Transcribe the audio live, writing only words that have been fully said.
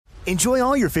Enjoy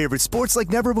all your favorite sports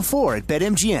like never before at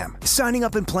BetMGM. Signing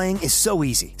up and playing is so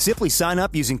easy. Simply sign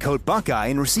up using code Buckeye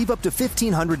and receive up to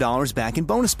 $1,500 back in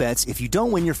bonus bets if you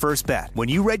don't win your first bet. When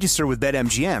you register with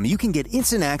BetMGM, you can get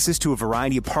instant access to a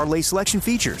variety of parlay selection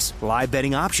features, live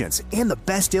betting options, and the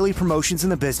best daily promotions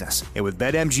in the business. And with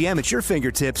BetMGM at your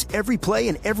fingertips, every play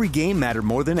and every game matter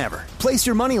more than ever. Place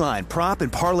your moneyline, prop,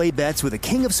 and parlay bets with the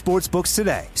king of sportsbooks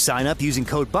today. Sign up using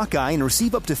code Buckeye and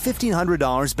receive up to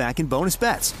 $1,500 back in bonus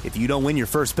bets if you don't win your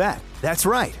first bet. That's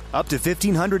right, up to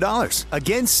 $1,500.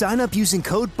 Again, sign up using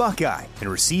code Buckeye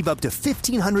and receive up to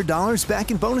 $1,500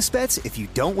 back in bonus bets if you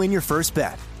don't win your first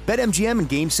bet. BetMGM and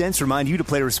GameSense remind you to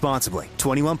play responsibly.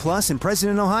 21 plus and present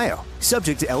in Ohio.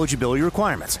 Subject to eligibility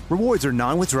requirements. Rewards are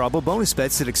non-withdrawable bonus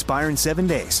bets that expire in 7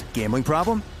 days. Gambling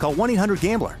problem? Call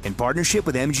 1-800-GAMBLER in partnership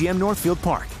with MGM Northfield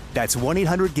Park. That's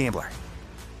 1-800-GAMBLER.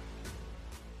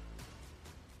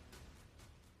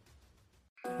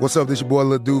 What's up, this your boy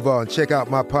Lil Duval, and check out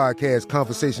my podcast,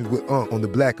 Conversations with Unc, on the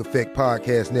Black Effect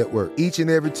Podcast Network. Each and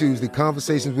every Tuesday,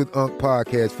 Conversations with Unc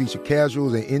podcast feature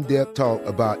casuals and in-depth talk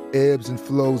about ebbs and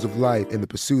flows of life and the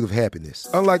pursuit of happiness.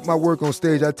 Unlike my work on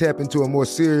stage, I tap into a more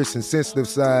serious and sensitive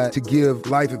side to give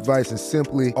life advice and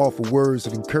simply offer words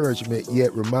of encouragement,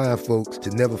 yet remind folks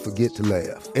to never forget to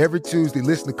laugh. Every Tuesday,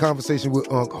 listen to Conversation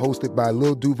with Unc, hosted by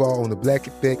Lil Duval on the Black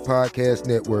Effect Podcast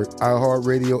Network,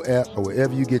 iHeartRadio app, or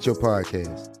wherever you get your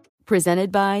podcasts.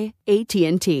 Presented by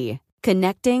AT&T.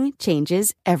 Connecting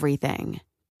changes everything.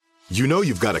 You know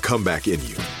you've got a comeback in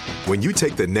you. When you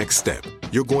take the next step,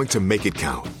 you're going to make it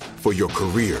count. For your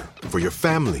career, for your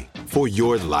family, for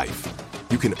your life.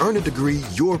 You can earn a degree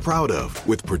you're proud of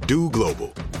with Purdue Global.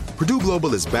 Purdue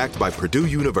Global is backed by Purdue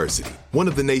University, one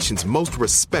of the nation's most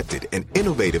respected and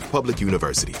innovative public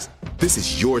universities. This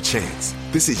is your chance.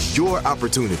 This is your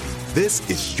opportunity. This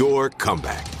is your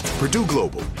comeback. Purdue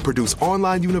Global, Purdue's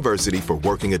online university for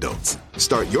working adults.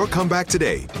 Start your comeback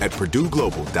today at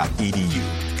purdueglobal.edu.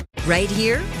 Right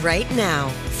here, right now.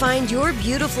 Find your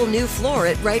beautiful new floor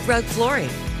at Rite Rug Flooring.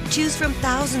 Choose from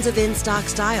thousands of in-stock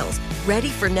styles, ready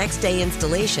for next day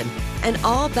installation, and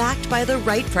all backed by the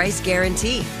right price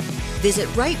guarantee. Visit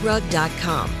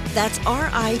riterug.com. That's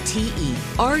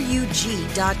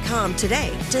RITERUG.com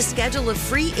today to schedule a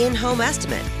free in-home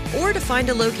estimate or to find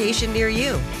a location near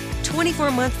you.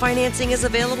 24-month financing is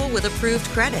available with approved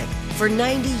credit. For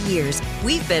 90 years,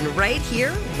 we've been right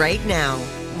here, right now.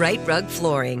 Rite Rug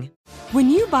Flooring. When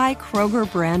you buy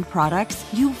Kroger brand products,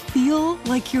 you feel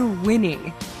like you're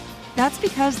winning. That's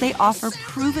because they offer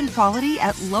proven quality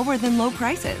at lower than low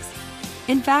prices.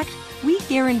 In fact, we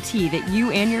guarantee that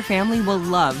you and your family will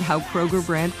love how Kroger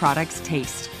brand products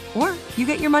taste, or you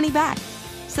get your money back.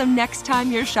 So next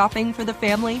time you're shopping for the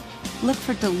family, look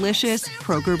for delicious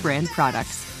Kroger brand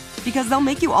products, because they'll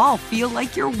make you all feel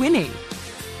like you're winning.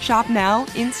 Shop now,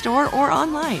 in-store, or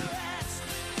online.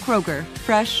 Kroger,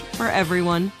 fresh for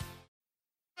everyone.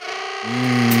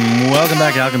 Welcome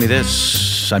back to Alchemy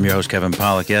This. I'm your host, Kevin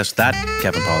Pollak. Yes, that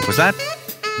Kevin Pollak. Was that?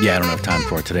 Yeah, I don't have time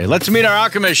for it today. Let's meet our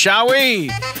alchemist, shall we?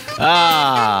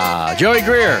 Joey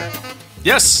Greer.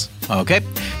 Yes. Okay.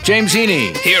 James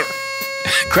Heaney. Here.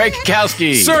 Craig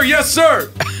Kukowski. Sir, yes,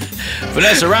 sir.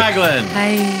 Vanessa Ragland.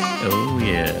 Hi. Oh,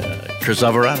 yeah. Chris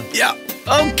Alvarado. Yeah.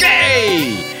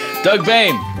 Okay. Doug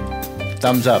Bain.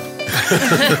 Thumbs up.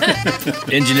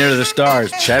 Engineer to the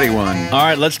stars. Chatty one. All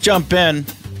right, let's jump in.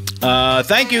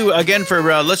 Thank you again for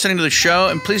listening to the show,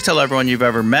 and please tell everyone you've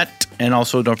ever met. And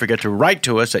also, don't forget to write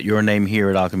to us at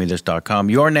yournamehere@alchemythis.com.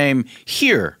 Your name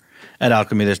here at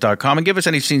alchemythis.com, and give us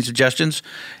any scene suggestions.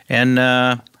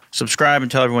 And subscribe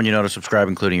and tell everyone you know to subscribe,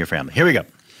 including your family. Here we go.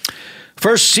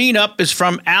 First scene up is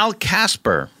from Al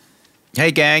Casper.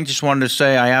 Hey, gang, just wanted to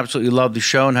say I absolutely love the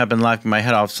show and have been laughing my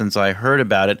head off since I heard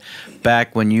about it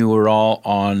back when you were all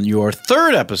on your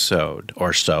third episode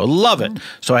or so. Love it.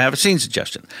 So I have a scene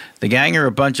suggestion. The gang are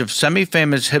a bunch of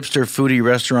semi-famous hipster foodie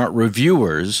restaurant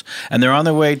reviewers, and they're on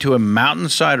their way to a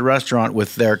mountainside restaurant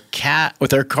with their cat,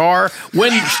 with their car,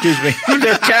 when,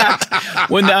 their cat,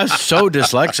 when I'm so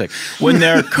dyslexic, when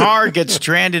their car gets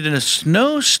stranded in a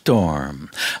snowstorm.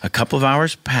 A couple of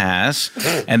hours pass,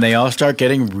 and they all start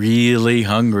getting really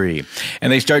hungry.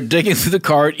 And they start digging through the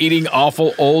cart, eating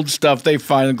awful old stuff they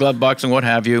find in the glove box and what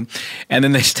have you. And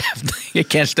then they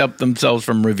can't stop themselves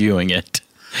from reviewing it.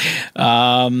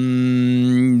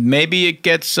 Maybe it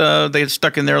gets they get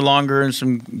stuck in there longer and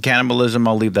some cannibalism.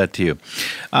 I'll leave that to you.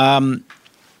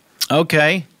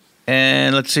 Okay.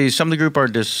 And let's see. Some of the group are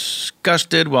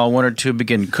disgusted while one or two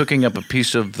begin cooking up a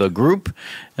piece of the group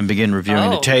and begin reviewing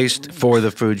the taste for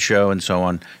the food show and so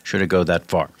on, should it go that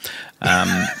far.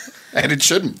 And it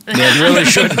shouldn't. It really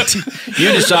shouldn't.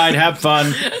 You decide, have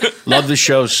fun. Love the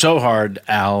show so hard,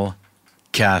 Al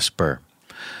Casper.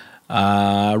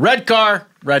 Red car.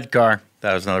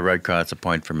 That was another red car. That's a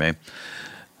point for me.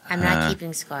 I'm not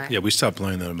keeping score. Yeah, we stopped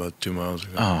playing that about 2 miles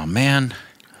ago. Oh, man.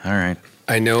 All right.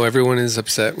 I know everyone is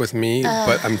upset with me,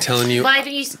 but I'm telling you. Why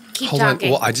don't you keep Hold talking?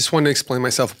 on. Well, I just want to explain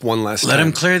myself one last time. Let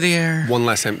him clear the air. One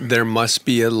last time. There must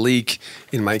be a leak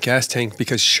in my gas tank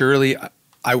because surely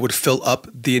I would fill up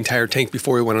the entire tank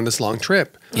before we went on this long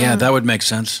trip. Yeah, that would make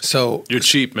sense. So You're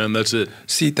cheap, man. That's it.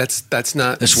 see, that's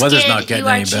not. This weather's Skid, not getting you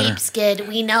are any cheap, better. Skid.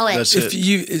 We know it. That's If it.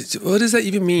 you, what does that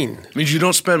even mean? It means you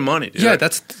don't spend money. Dude. Yeah,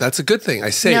 that's a good thing.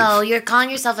 I save. No, you're calling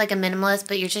yourself like a minimalist,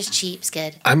 but you're just cheap,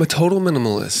 Skid. I'm a total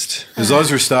minimalist. As long as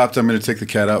we're stopped, I'm going to take the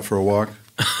cat out for a walk.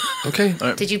 Okay.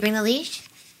 Did you bring the leash?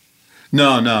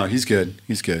 No, he's good.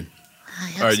 He's good. I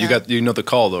hope All right, so. you know the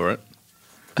call though, right?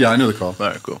 Yeah, I know the call. All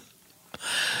right, cool.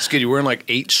 Skid, you're wearing like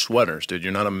 8 sweaters, dude.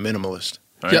 You're not a minimalist.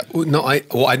 All right? Yeah. Well, no, I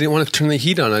didn't want to turn the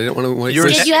heat on. I didn't want to wait. You're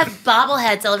for- Skid, you have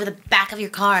bobbleheads all over the back of your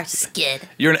car, Skid.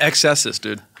 You're an excessist,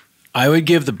 dude. I would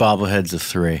give the bobbleheads a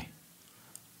 3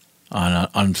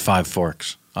 on 5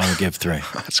 forks. I would give 3.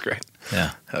 That's great.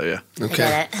 Yeah. Hell yeah. Okay.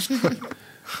 I get it.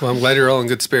 Well, I'm glad you're all in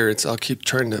good spirits. I'll keep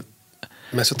trying to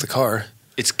mess with the car.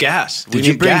 It's gas. We Did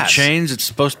you need bring gas. chains? It's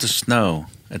supposed to snow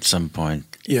at some point,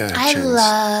 Yeah. I Chance.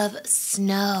 love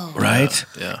snow. right?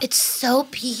 Yeah. It's so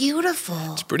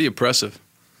beautiful. It's pretty oppressive.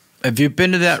 Have you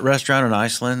been to that restaurant in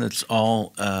Iceland? It's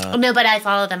all No, but I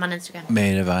follow them on Instagram.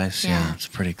 made of ice. Yeah, Yeah. it's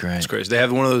pretty great. It's crazy. They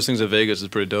have one of those things at Vegas.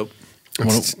 It's pretty dope.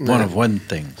 One of one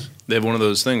things. They have one of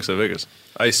those things at Vegas.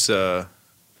 Ice. An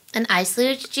ice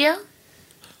luge, Gio?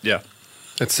 Yeah.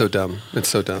 It's so dumb. It's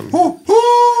so dumb.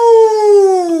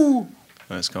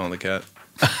 Nice calling the cat.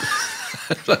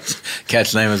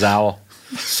 Cat's name is Owl.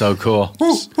 So cool.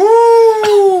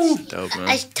 Dope, man.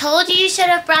 I told you should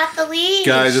have brought the leash.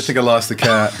 Guys, I think I lost the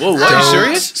cat. Whoa, what? Are you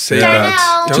serious? Say Turn that.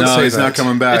 out. Don't No, say he's that. not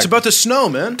coming back. It's about to snow,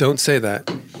 man. Don't say that.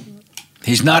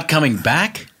 He's not coming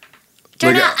back?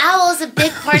 Turn Look, out Owl is a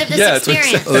big part of this Yeah, that's what it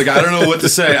experience. Like, I don't know what to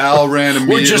say. Al ran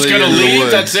immediately. We're just going to into the leave?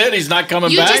 woods. That's it? He's not coming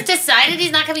You back? just decided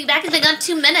he's not coming back. He's been gone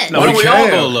 2 minutes. Why don't we all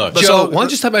Okay. go look? Joe, why don't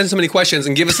you stop asking so many questions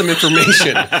and give us some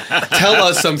information? Tell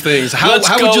us some things. How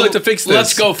would you like to fix this?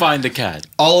 Let's go find the cat.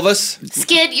 All of us?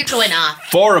 Skid, you're going off.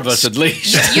 4 of us at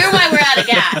least. You're why we're out of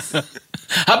gas.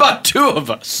 How about 2 of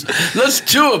us? Let's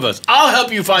 2 of us. I'll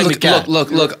help you find the cat.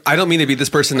 Look. I don't mean to be this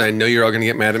person. I know you're all going to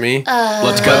get mad at me.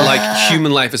 Let's But go. like,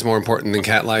 human life is more important than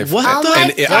cat life. What Oh the? my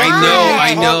And God.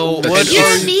 I know. What You're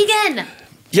are a vegan.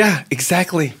 Yeah,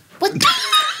 exactly. What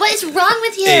is wrong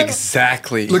with you?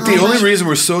 Exactly. Look, the only reason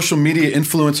we're social media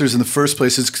influencers in the first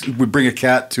place is 'cause we bring a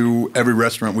cat to every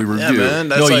restaurant we review. Yeah, man.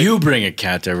 That's No, like, you bring a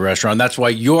cat to a restaurant. That's why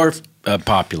you're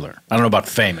popular. I don't know about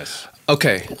famous.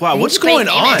 Okay. Wow, what's You're going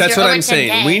famous. on? That's You're what over I'm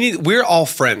saying. 10K. We're all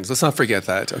friends. Let's not forget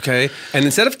that, okay? And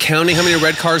instead of counting how many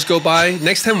red cars go by,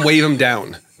 next time wave them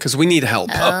down because we need help.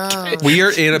 Oh. We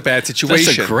are in a bad situation.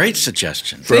 That's a great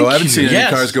suggestion. Bro, I haven't you. seen any Yes.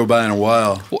 cars go by in a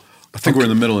while. I think we're in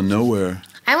the middle of nowhere.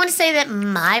 I want to say that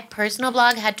my personal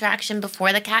blog had traction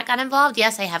before the cat got involved.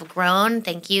 Yes, I have grown.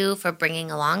 Thank you for bringing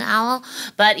along Owl.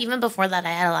 But even before that,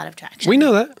 I had a lot of traction. We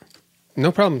know that.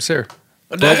 No problem, sir.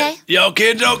 Okay. Yo,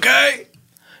 kids, okay?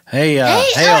 Hey, oh, old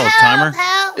help, timer.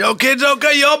 help. Yo, kids,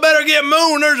 okay? Y'all better get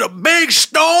moving. There's a big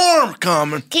storm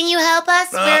coming. Can you help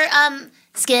us? We're,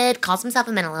 Skid calls himself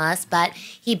a minimalist, but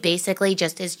he basically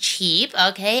just is cheap,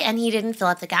 okay? And he didn't fill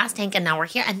up the gas tank, and now we're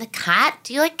here. And the cat,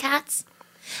 do you like cats?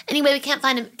 Anyway, we can't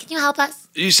find him. Can you help us?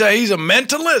 You say he's a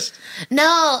mentalist?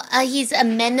 No, he's a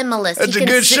minimalist. That's He a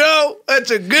can good sit- show. That's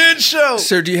a good show.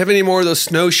 Sir, do you have any more of those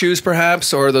snowshoes,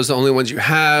 perhaps? Or are those the only ones you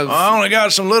have? I only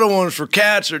got some little ones for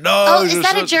cats or Oh, dogs. is or that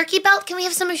a something. jerky belt? Can we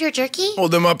have some of your jerky? Well,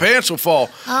 then my pants will fall.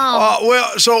 Oh.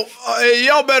 Well, so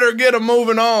y'all better get them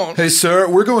moving on. Hey, sir,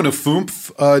 we're going to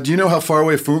Foomp. Do you know how far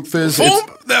away Foomp is?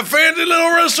 Foomp, that fancy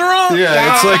little restaurant?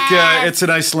 Yeah, it's like Yes. it's an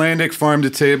Icelandic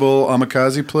farm-to-table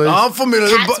omakase place. I'm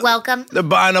familiar. Cats welcome. They're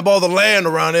buying up all the land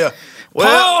around here. Well,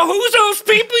 Paul, who's those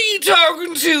people you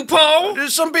talking to, Paul?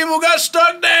 there's some people got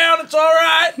stuck down. It's all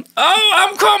right. Oh,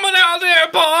 I'm coming out there,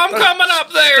 Paul. I'm coming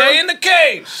up there. Stay in the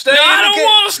cage. Stay No, in I the don't cage.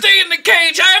 want to stay in the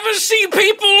cage. I haven't seen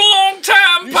people in a long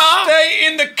time, Paul. Stay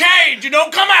in the cage. You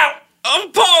don't come out.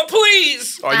 Paul,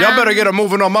 please. Oh, y'all better get them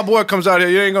moving on. My boy comes out here.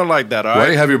 You ain't gonna like that, all Why right?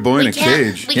 do you have your boy in a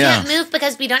cage? We can't move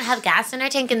because we don't have gas in our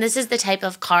tank, and this is the type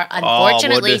of car,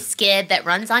 unfortunately, well, Skid, that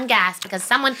runs on gas because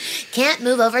someone can't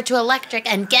move over to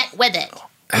electric and get with it.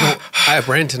 I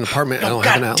rent an apartment. I don't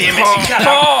have an outlet. Damn it.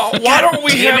 Paul, why don't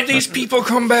we have these people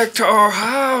come back to our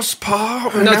house,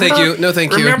 Paul? No, thank you. No,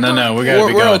 thank you. No, we gotta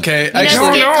be We're going. okay. You know,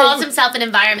 Actually, Skid calls himself an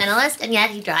environmentalist, and yet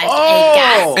he drives a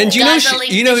gas and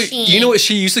guzzling machine. you know what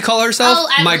she used to call herself? Oh,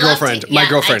 I my would girlfriend. love to. My Yeah,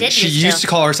 girlfriend. I did She used used to. to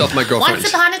call herself my girlfriend. Once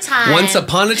upon a time. Once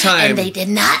upon a time. And they did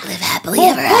not live happily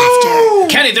ever after.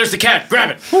 Kenny, there's the cat.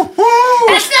 Grab it. That's not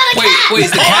a cat. Wait,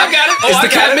 is the cat? I got it. Is the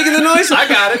cat making the noise? I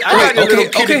got it. Wait,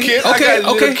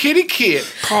 Little kitty kid.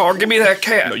 Paul, give me that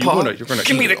cat. No, Paul, you're gonna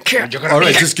give me eat the it. cat. All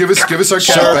right, just give us our cat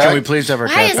Sir, back. can we please have our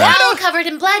Why cat is back? Owl covered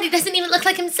in blood? He doesn't even look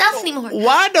like himself anymore.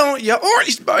 Why don't you?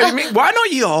 Why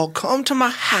don't you all come to my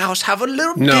house, have a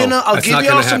little No, dinner? I'll that's give not you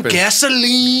all gonna some happen.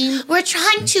 gasoline. We're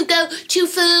trying to go to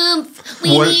food.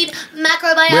 We What- need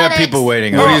macrobiotics. We have people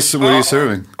waiting. What are you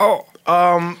serving?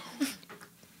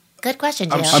 Good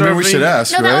question, I'm Joe. I mean, we should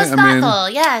ask, No, that right? was thoughtful.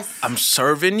 Yes. I'm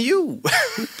serving you.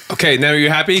 Okay, now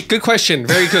you're happy? Good question.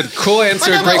 Very good. Cool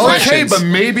answer. Well, no, Great but what- Okay, questions. but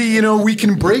maybe we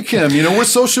can break him. We're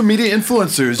social media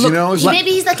influencers. Maybe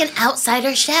he's like an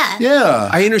outsider chef. Yeah.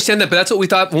 I understand that, but that's what we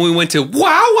thought when we went to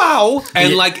Wow,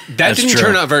 and that That's didn't true.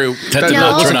 turn out very. That did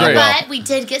not wasn't turn out great. well. But we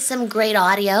did get some great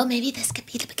audio. Maybe this could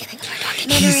be the beginning of our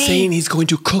documentary. He's saying he's going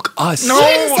to cook us. He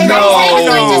didn't say that. He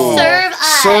said he was going to serve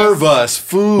us. Serve us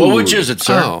food. Well, which is it,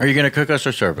 sir? Oh. Are you going to cook us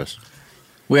or serve us?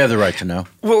 We have the right to know.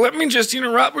 Well, let me just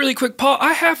interrupt really quick, Paul.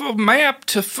 I have a map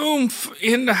to Foom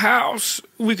in the house.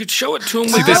 We could show it to him.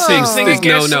 See, with this the seems thing of no.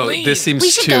 gasoline. This seems We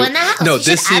should too. go in the house. No, We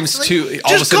this should seems absolutely- too.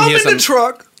 All of a Just sudden, come he has in the some.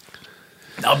 truck.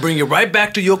 I'll bring you right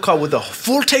back to your car with a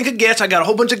full tank of gas. I got a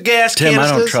whole bunch of gas Tim, I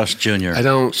canisters. don't trust Junior. I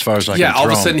don't. As far as I yeah, can all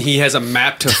of a throw sudden him. he has a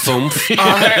map to Foom.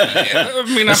 I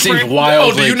mean, That seems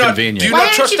wildly convenient. do you Why not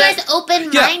aren't trust you that? guys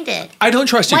open-minded? I don't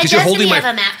trust you Why because you're doesn't holding he my.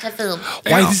 have a map to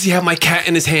Foom? Why does he have my cat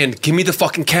in his hand? Give me the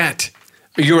fucking cat.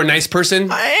 You're a nice person.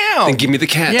 I am. Then give me the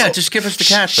cat. Yeah, just give us the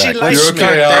cat She back. likes You're me.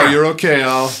 okay, Al. You're okay,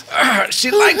 Al.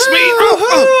 She likes me.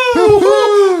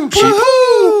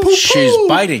 She's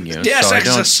biting you, Yes, so I I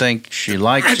don't just- think she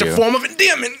likes As a you. form of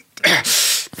endearment.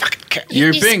 Fucking cat.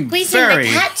 You're You're being squeezing very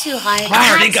the cat too hard.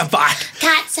 Hard, they Cats, got bite.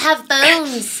 cats have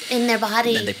bones in their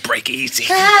body. They break easy.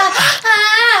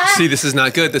 See, this is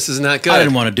not good. This is not good. I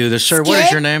didn't want to do this, sir. What is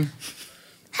Skip? your name?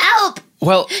 Help!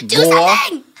 Well, Do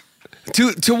something!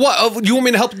 to what? Oh, you want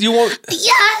me to help? You want?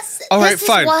 Yes. All right, this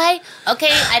fine. Is why. Okay,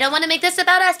 I don't want to make this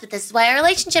about us, but this is why our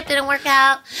relationship didn't work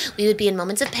out. We would be in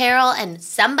moments of peril, and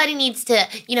somebody needs to,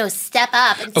 step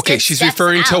up. And Okay, Skip she's steps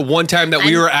referring to out. one time that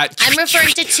we were at. I'm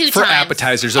referring to two for times.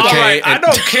 appetizers. All Okay, right, I and-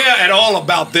 don't care at all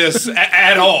about this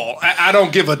at all. I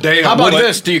don't give a damn. How about What-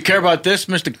 this? Do you care about this,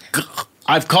 Mr.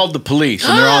 I've called the police,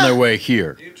 and they're on their way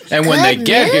here. And when they Good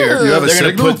get here, news. You have a they're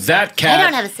going to signal? put that I cat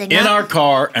don't have a signal. in our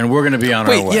car, and we're going to be on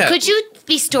Wait, our way. yeah. Could you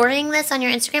be storing this on your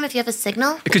Instagram if you have a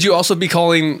signal? Could you also be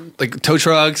calling like tow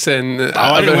trucks and? Oh,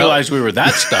 I didn't realize we were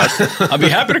that stuck. I'd be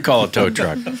happy to call a tow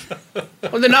truck.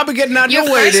 Well, then I'll be getting out Your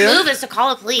your way, first then. move is to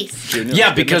call the police.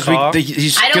 Yeah, because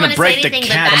he's I don't going want to to break say the anything,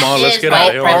 cat. but Come on, that let's is get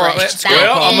white out. All right, privilege.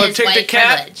 well, That I'm gonna is take the white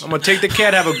cat. privilege. I'm gonna take the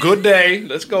cat. Have a good day.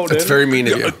 Let's go. That's then. very mean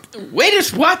of you. Wait,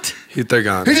 it's what? They're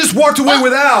gone. He just walked away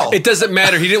with Al. It doesn't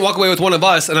matter. He didn't walk away with one of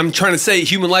us, and I'm trying to say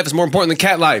human life is more important than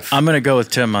cat life. I'm going to go with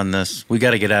Tim on this. We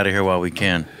got to get out of here while we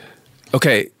can.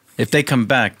 Okay, If they come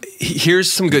back,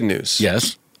 here's some good news.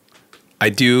 yes. I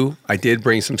did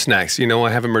bring some snacks. I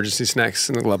have emergency snacks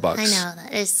in the glove box. I know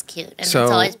that is cute, and So-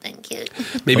 it's always been cute.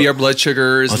 Maybe our blood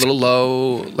sugar is a little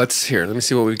low. Let me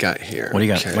see what we got here. What do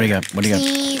you got? Okay. What do you got? What do you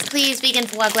got? Please, vegan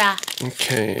foie gras.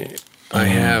 Okay. I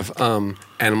have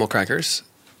animal crackers.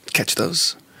 Catch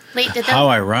those. Wait, did How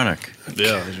that? ironic.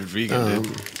 Yeah, you're vegan,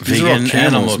 dude. These are all Vegan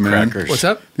camels, animal man. crackers. What's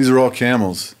up? These are all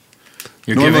camels.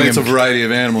 You're Normally giving it's a him variety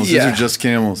of animals. Yeah. These are just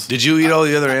camels. Did you eat all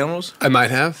the other animals? I might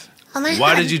have. Oh my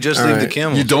Why God. did you just All leave the right.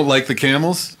 camels? You don't like the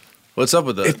camels? What's up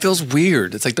with that? It feels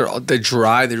weird. It's like they're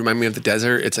dry. They remind me of the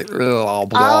desert. It's like blah,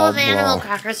 blah, All of the blah. animal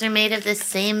crackers are made of the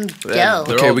same Yeah, dough.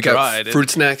 they're Okay, all we got dry, dude. fruit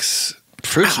snacks.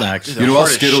 fruit snacks. You know, all hard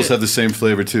as Skittles shit. have the same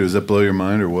flavor too. Does that blow your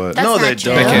mind or what? That's No, not they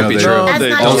true. don't. That can't be they true. don't. That's They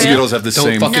not don't. All true. Skittles have the Don't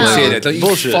same fucking flavor. say that. Don't you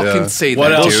Bullshit. fucking Yeah. say What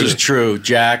that, else dude. is true,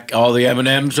 Jack? All the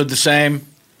M&Ms are the same.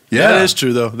 Yeah, That is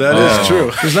true, though. That is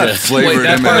true. There's not flavored Wait,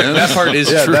 that M&Ms. part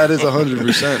is Yeah, true. that is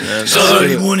 100%, man.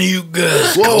 Somebody, one of you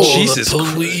guys, Whoa, call Jesus the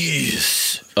police.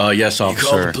 Yes, officer.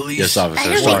 call the police? Yes, I officer.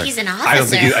 don't think Sorry. he's an officer. I don't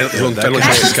think I don't That trust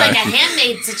this looks like a guy.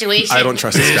 handmade situation. I don't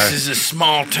trust this This guy. is a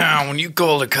small town. When you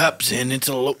call the cops in, it's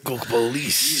a local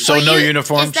police. So Well, no you-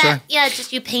 uniform, is that, sir? Yeah,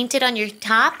 just you painted on your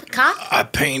top cop. I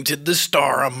painted the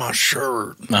star on my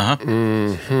shirt. Uh-huh.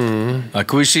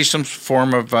 Can we see some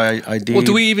form of ID? Well,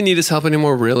 do we even need his help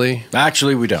anymore, really?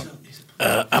 Actually, we don't.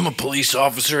 I'm a police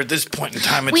officer. At this point in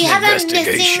time, it's We an have a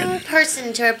investigation. missing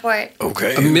person to report.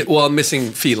 Okay. A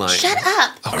missing feline. Shut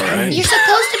up. All right. You're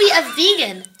supposed to be a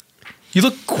vegan. You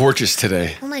look gorgeous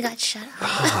today. Oh my God, shut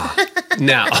up.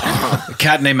 Now, a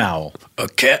cat named Owl. A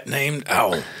cat named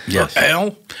Owl. Yes. Or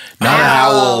Owl? Not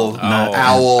Owl. Not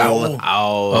Owl.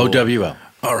 Owl. O-W-L.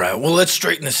 All right, well, let's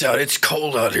straighten this out. It's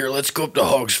cold out here. Let's go up to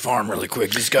Hog's Farm really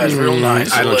quick. This guy's real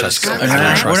nice. I don't Let trust us this go.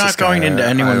 guy. We're not going into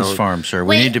anyone's don't- farm, sir. We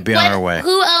Wait, need to be on our way.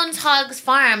 Who owns Hog's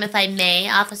Farm, if I may,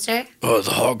 officer? Oh,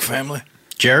 the Hog family?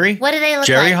 Jerry? What do they look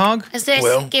Jerry like? Hog? Is there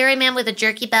Well- a scary man with a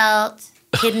jerky belt,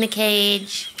 kid in a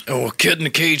cage? Oh, a kid in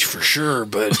a cage for sure,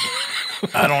 but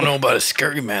I don't know about a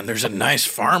scary man. There's a nice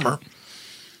farmer,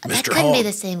 That Mr. couldn't be Hog.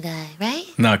 the same guy, right?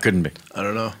 No, it couldn't be. I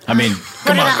don't know. I mean,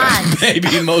 What are the odds?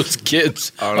 maybe most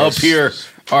kids don't know. up here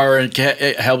are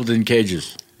held in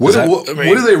cages. What, Is that- what, what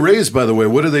do they raise, by the way?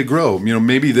 What do they grow? You know,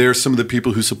 maybe they're some of the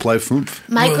people who supply food.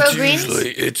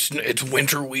 Microgreens? It's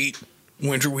winter wheat.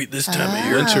 Winter wheat this time of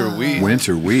year. Winter wheat.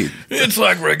 Winter wheat. It's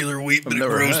like regular wheat, but it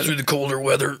never grows had it. through the colder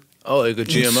weather. Oh, like a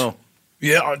GMO.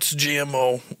 Yeah, it's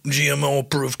GMO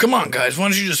approved. Come on, guys. Why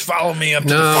don't you just follow me up to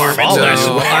the no, farm? It's no, nice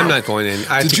and warm. I'm not going in.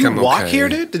 I Did think you I'm walk okay. here,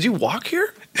 dude? Did you walk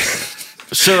here?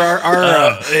 Sir, our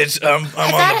I'm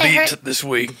thought on I the beat heard- this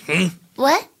week.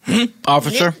 What?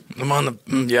 officer, I'm on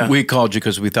the yeah. we called you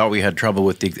because we thought we had trouble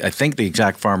with the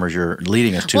exact farmers you're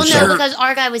leading us to. Well, so no, because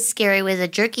our guy was scary with a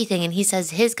jerky thing, and he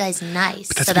says his guy's nice.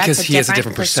 But that's so because that's he has a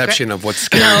different perception of what's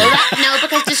scary. No,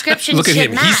 because descriptions Look at should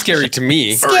him. match. He's scary to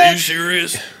me. Are you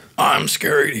serious? I'm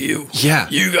scary to you. Yeah.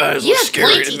 You guys You look have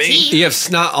scary pointy to me. teeth. You have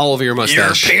snot all over your Your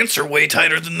mustache. pants are way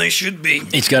tighter than they should be.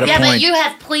 he's got a Yeah, but point. you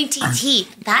have pointy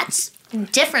teeth. That's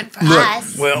different for Look,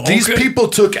 us. Well, these okay. people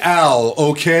took Al,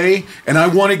 okay? And I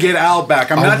want to get Al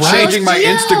back. I'm not right. changing my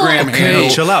Gio. Instagram Okay, handle.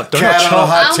 chill out. Don't Cat chill on a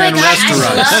Hot Oh my 10 God, restaurant.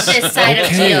 I love this side of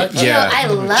Gio. Gio, yeah. I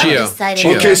love Gio, this side of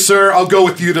Gio. Gio. Okay, sir, I'll go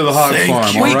with you to the hog Thank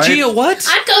farm, you. all Wait, right? Gio, what?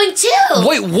 I'm going too.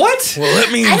 Wait, what? Well,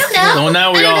 let me. I don't know. well,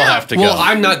 now we I don't all know. have to go. Well,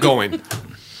 I'm not going.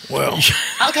 Well,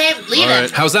 Okay, leave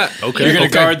it. How's that? Okay. You're going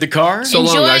to guard the car? So long,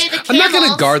 Enjoy guys. the I'm not going to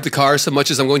camels. guard the car so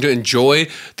much as I'm going to enjoy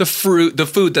the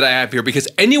food that I have here, because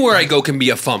anywhere I go can be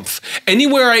a fumph.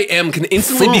 Anywhere I am can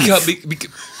instantly become.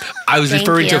 I was Thank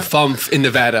referring to you. fumph in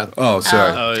Nevada. Oh,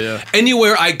 sorry. Oh, yeah.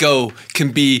 Anywhere I go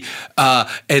can be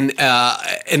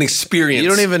an experience. You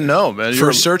don't even know, man. You were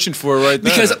For- searching for it right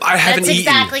there. because I haven't That's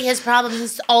eaten. exactly his problem.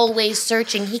 He's always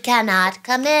searching. He cannot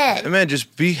come Hey, in. man,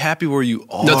 just be happy where you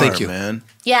are, No, thank you. man.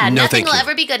 Yeah, No, nothing thank will you.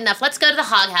 ever be good enough. Let's go to the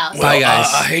hog house. Bye, guys.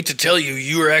 I hate to tell you,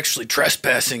 you are actually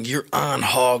trespassing. You're on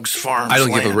Hog's Farm. I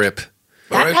don't give a rip. That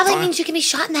All right, probably fine. means you can be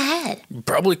shot in the head.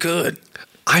 Probably could.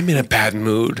 I'm in a bad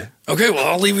mood. Okay, well,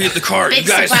 I'll leave you at the car. Big You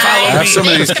guys surprise. follow Have me. some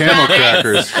of these camel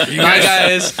crackers. You Bye,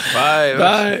 guys- guys. Bye.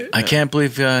 Bye. I can't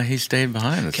believe he stayed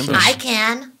behind us. I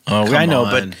can. Oh, Come I know,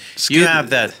 on. but you Skid- have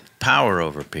that power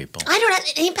over people. I don't have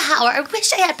any power. I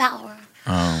wish I had power.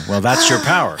 Oh, well, that's your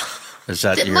power. Is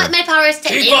that your... My power is to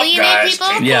Keep up, alienate guys. people,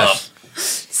 Keep Yes.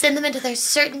 send them into their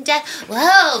certain death.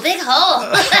 Whoa, big hole.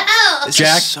 Wow.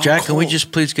 Jack, so can we cool.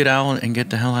 just please get Al and get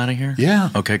the hell out of here? Yeah.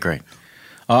 Okay, great.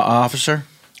 Officer,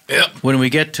 Yep. when we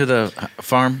get to the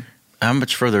farm, how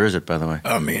much further is it, by the way?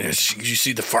 I mean, you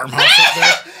see the farmhouse up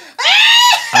there?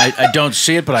 I don't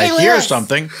see it, but I Hey, hear Lewis.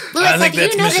 something. Louis, I think have you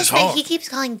that's noticed Mrs. that Hall. he keeps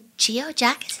calling Gio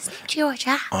Jack? Is his name Gio or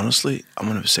Jack? Honestly, I'm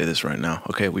going to say this right now.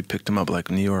 Okay, we picked him up like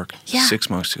in New York Yeah. 6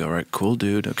 months ago, right? Cool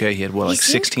dude. Okay, he had what, He like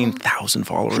seems 16,000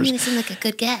 followers? I mean, it seemed like a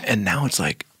good get. And now it's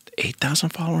like 8,000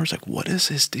 followers. Like, what is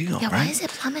his deal, Yeah, right? why is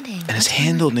it plummeting? And his What's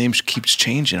handle name keeps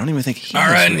changing. I don't even think he All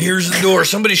knows right, who and he here's the door.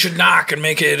 Somebody should knock and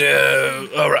make it.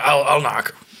 All right, I'll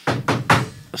knock.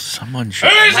 Someone should.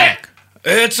 Who is it? knock.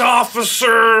 It's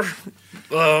Officer.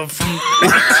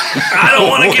 I don't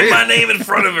want to get my name in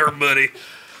front of everybody.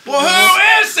 Well,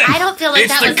 who is it? I don't feel like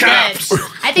It's that the was cops. good.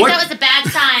 I think that was a bad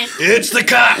sign. It's the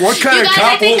cops. What kind You of guys, I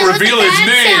cop think won't that was a reveal his bad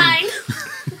name? sign.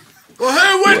 Well,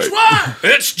 who? Which one?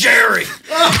 It's Jerry.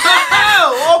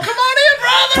 Oh, come on in,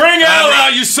 brother. Bring Al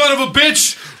out, you son of a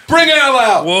bitch. Bring Al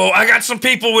out. Well, I got some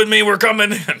people with me. We're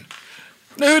coming in.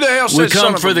 Who the hell said We son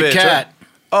come of for a the bitch, cat. huh?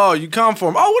 Oh, you come for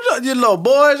him. Oh, what's up, you little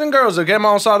boys and girls that came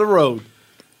on side of the road?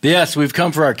 Yes, we've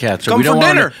come for our cat. So Come we don't for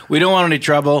want dinner. we don't want any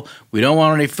trouble. We don't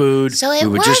want any food. So it we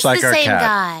would was just like the our same cat.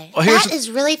 guy. Well, here's That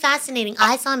is really fascinating.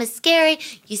 I saw him as scary.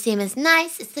 You see him as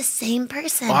nice. It's the same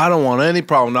person. Well, I don't want any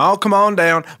problem. Now, come on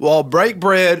down. We'll all break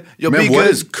bread. You'll Man, be what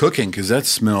good. is cooking? Because that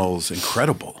smells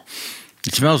incredible.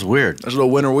 It smells weird. There's a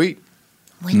little winter wheat.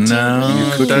 Winter No, wheat.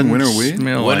 You cooking winter wheat?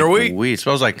 Smell Winter like wheat? wheat. It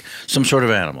smells like some sort of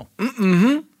animal.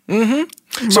 Now,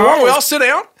 So why don't we all sit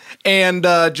down and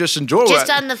just enjoy Just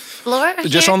it? on the floor?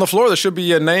 Just here? on the floor. There should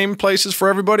be name places for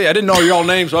everybody. I didn't know y'all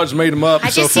names, so I just made them up. I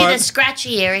just see find- the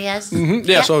scratchy areas.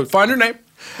 Yeah, so find your name.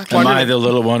 Am I the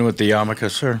little one with the yarmulke,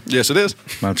 sir? Yes, it is.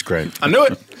 That's great. I knew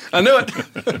it.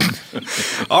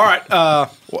 All right.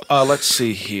 Let's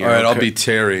see here. All right, I'll Okay. be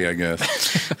Terry, I guess.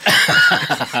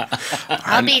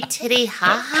 I'll be Titty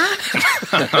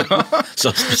Ha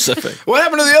So specific. What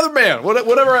happened to the other man?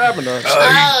 Whatever happened to us?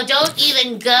 Oh, don't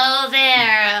even go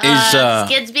there. Is,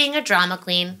 Skid's being a drama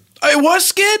queen. It was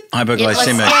Skid?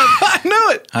 Hypoglycemic. I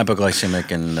knew it.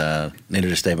 Hypoglycemic and needed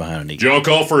to stay behind and eat. Did y'all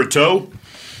call for a tow?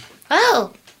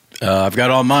 Oh. I've got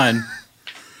all mine.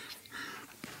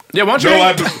 Yeah, why don't you?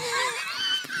 No,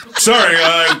 sorry,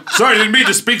 didn't mean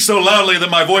to speak so loudly that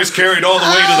my voice carried all the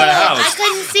way to the house. I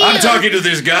couldn't see I'm you. talking to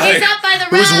this guy He's up by the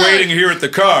who's road. waiting here at the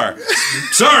car.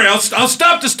 Sorry, I'll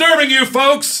stop disturbing you,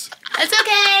 folks. It's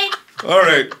okay. All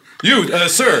right, you,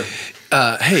 sir.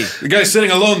 Hey, the guy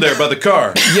sitting alone there by the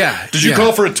car. Yeah. Did you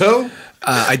call for a tow?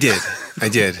 I did.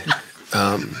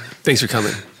 Thanks for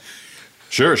coming.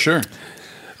 Sure.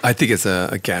 I think it's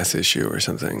a gas issue or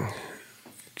something.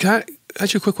 Can I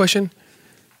ask you a quick question?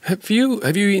 Have you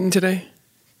eaten today?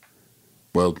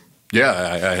 Well,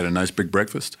 yeah, I had a nice big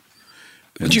breakfast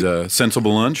and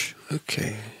sensible lunch.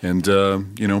 Okay. And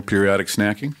periodic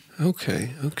snacking.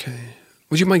 Okay.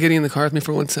 Would you mind getting in the car with me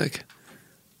for 1 sec?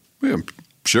 Yeah,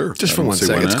 sure. Just I for don't 1 see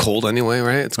sec. why It's not. cold anyway,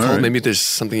 right? It's All cold. right. Maybe there's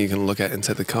something you can look at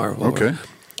inside the car. Okay.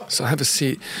 So have a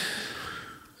seat.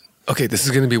 Okay, this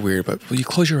is going to be weird, but will you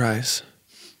close your eyes?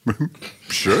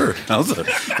 Sure. I'll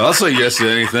say yes to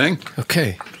anything.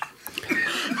 Okay.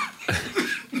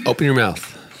 Open your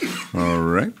mouth. All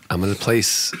right. I'm going to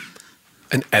place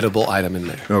an edible item in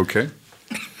there. Okay.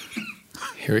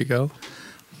 Here we go.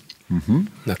 Mm-hmm.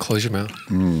 Now close your mouth.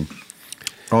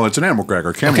 Oh, it's an animal cracker.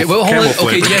 Okay, well, hold camel on.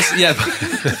 Okay, flavor. yes, yeah.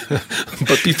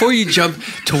 But before you jump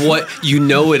to what you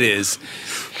know it is,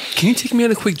 can you take me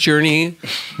on a quick journey?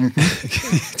 Can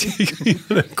you take me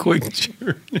on a quick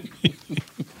journey?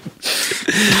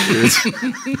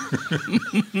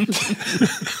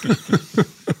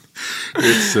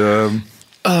 It's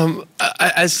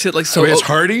as to like so. I mean, it's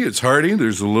hearty. It's hearty.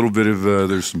 There's a little bit of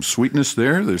there's some sweetness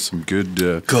there. There's some good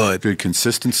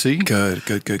consistency. Good.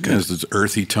 There's those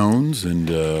earthy tones and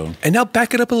now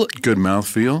back it up a good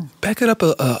mouthfeel. back it up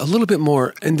a little bit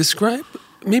more and describe.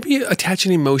 Maybe attach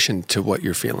an emotion to what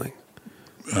you're feeling.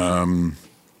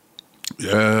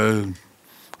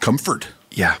 Comfort.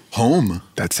 Yeah. Home.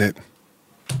 That's it.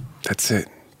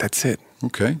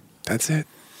 Okay. That's it.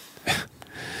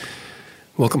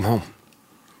 Welcome home.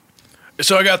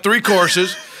 So I got 3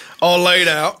 courses all laid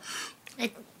out.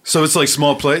 So it's like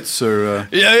small plates, or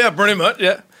Yeah, pretty much.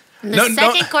 Yeah. The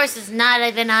second course is not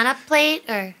even on a plate,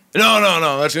 or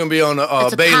No. That's going to be on a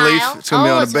it's a bay pile? leaf. It's going to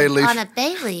be on a it's bay leaf. On a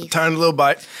bay leaf. Tiny little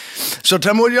bite. So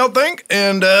tell me what y'all think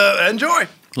and enjoy.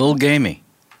 A little gamey.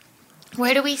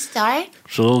 Where do we start?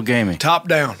 It's a little gamey. Top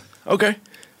down. Okay.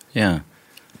 Yeah.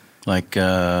 Like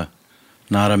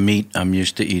not a meat I'm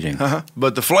used to eating.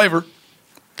 But the flavor.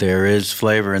 There is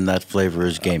flavor, and that flavor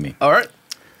is gamey. All right.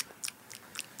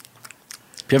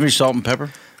 Do you have any salt and pepper?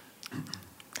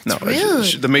 No,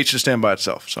 rude. the meat should stand by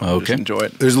itself. So Okay. just enjoy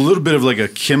it. there's a little bit of like a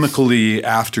chemically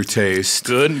aftertaste.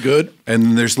 Good.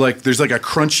 And there's like a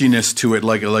crunchiness to it,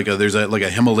 there's a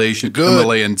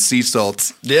Himalayan sea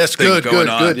salt. Yes, thing good. going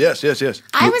on. Yes.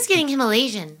 I was getting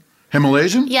Himalayan.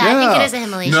 Himalayan? Yeah, I think it is a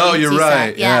Himalayan No, sea you're salt,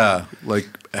 right. yeah. Like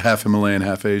half Himalayan,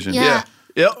 half Asian. Yeah.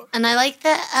 Yep. And I like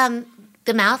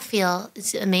the mouthfeel.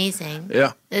 It's amazing.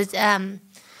 Yeah. It's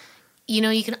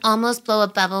you can almost blow a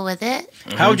bubble with it.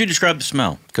 How would you describe the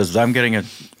smell? Because I'm getting an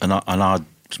odd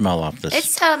smell off this.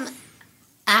 It's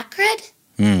acrid.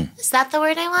 Is that the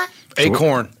word I want?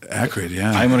 Acorn. Acrid,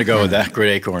 yeah. I'm going to go with acrid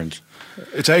acorns.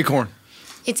 It's acorn.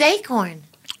 It's acorn.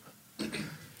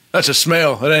 That's a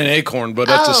smell. It ain't acorn, but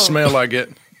that's a Oh. smell I get.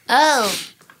 Oh,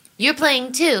 you're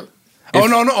playing too. Oh,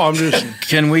 no. I'm just.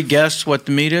 Can we guess what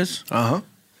the meat is? Uh-huh.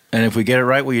 And if we get it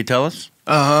right, will you tell us?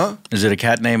 Uh-huh. Is it a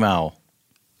cat named Owl?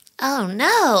 Oh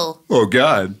no, Oh,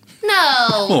 God. no,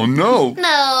 Oh, no.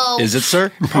 no. Is it,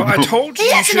 sir? Oh, I told you He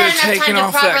you hasn't should have had enough taken time to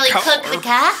off that properly cover. cook the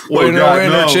cat. Winner, God,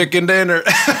 winner, no. chicken dinner.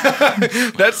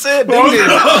 That's it. Ding, ding.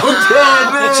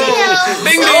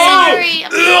 Ding, sorry.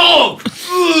 Don't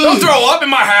throw up in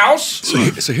my house.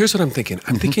 So here's what I'm thinking.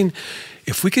 I'm thinking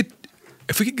if we could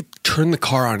turn the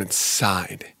car on its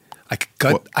side, I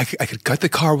could gut the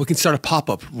car. We can start a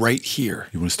pop-up right here.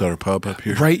 You want to start a pop-up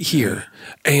here? Right here.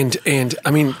 And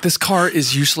I mean, this car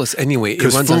is useless anyway. It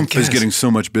Because runs on Foomph is gas. getting so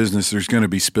much business, there's going to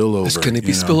be spillover. There's going to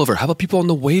be you know? spillover. How about people on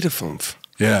the way to Foomph?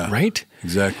 Yeah. Right?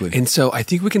 Exactly. And so I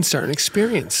think we can start an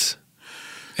experience.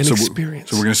 an experience.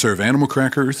 So we're going to serve animal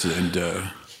crackers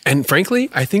and frankly,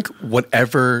 I think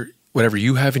whatever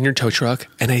you have in your tow truck,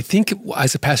 and I think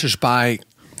as the passersby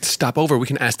stop over, we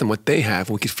can ask them what they have.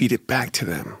 And we could feed it back to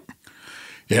them.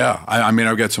 Yeah, I mean,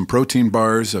 I've got some protein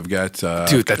bars. I've got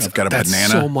I've got a that's banana.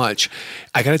 So much.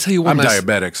 I got to tell you one. I'm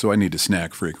diabetic, so I need to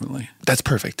snack frequently. That's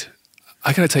perfect.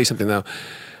 I got to tell you something though.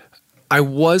 I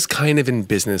was kind of in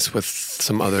business with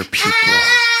some other people.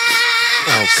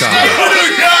 Oh God!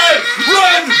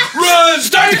 Run!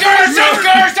 Start the car! Start the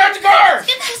car! Start the car!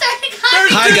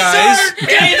 Hi guys.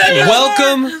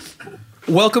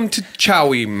 Welcome to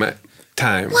Chowie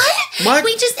time. What?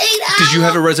 We just ate out. Did you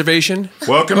have a reservation?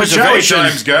 Welcome to Chowie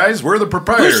Times, guys. We're the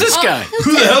proprietors. Who's this guy?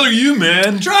 Who the hell are you,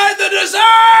 man? Try the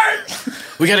dessert!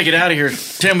 We got to get out of here.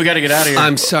 Tim, we got to get out of here.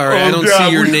 I'm sorry. I don't see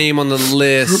your name on the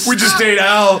list. We just ate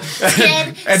out.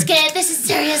 Skid, this is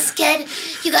serious, Skid.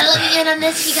 You gotta let me in on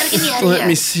this. You gotta get me out of here. Let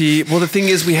me see. Well, the thing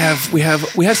is, we have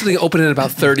something open in about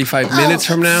 35 minutes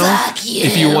from now. Fuck you.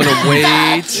 If you want to wait.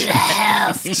 Back to the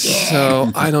house, Skid.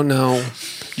 So I don't know.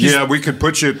 Yeah, we could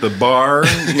put you at the bar,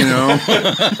 you know. Is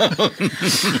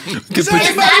that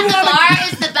the bar?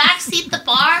 Is the back seat the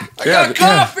bar? I got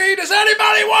coffee. Does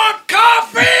anybody want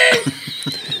coffee?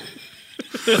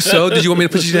 So, did you want me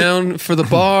to put you down for the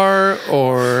bar,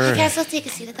 or? I guess I'll take a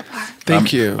seat at the bar.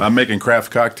 Thank you. I'm making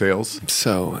craft cocktails.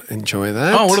 So, enjoy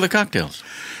that. Oh, what are the cocktails?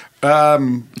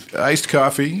 Iced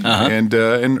coffee and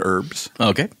herbs.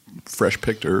 Okay. Fresh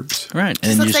picked herbs. Right.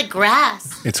 This looks like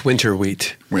grass. It's winter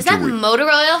wheat. Is that motor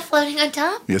oil floating on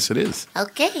top? Yes, it is.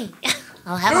 Okay.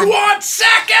 I'll have Who one. wants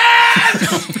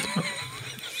seconds?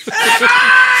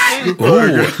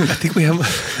 Ooh, I think we have.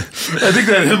 I think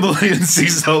that Himalayan sea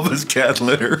salt was cat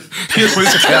litter. It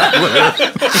was cat litter.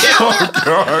 Oh,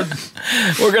 God.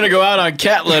 We're going to go out on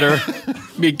cat litter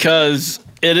because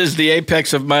it is the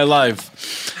apex of my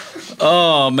life.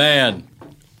 Oh, man.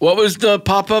 What was the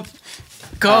pop-up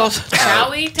called?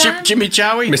 Chowie time? Jimmy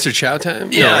Chowie? Mr. Chow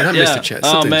time? Yeah, no, not yeah. Mr. Chow.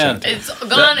 Oh, man. It's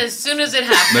gone as soon as it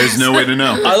happens. There's no way to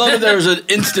know. I love that there was an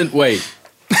instant wait.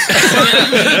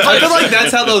 I feel like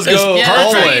that's how those go Yeah,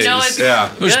 that's how you always. know it's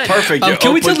Yeah. It was good. perfect.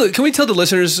 Can we tell the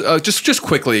listeners just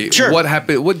quickly what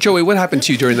happened? Joey, what happened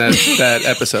to you during that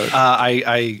episode?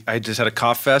 I just had a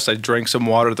cough fest. I drank some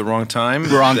water at the wrong time.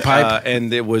 Wrong pipe.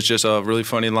 And it was just a really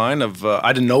funny line of,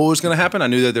 I didn't know what was going to happen. I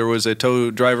knew that there was a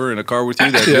tow driver in a car with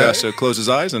you that has to close his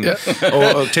eyes and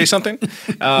taste something,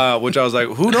 which I was like,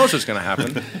 who knows what's going to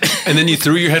happen? And then you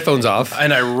threw your headphones off.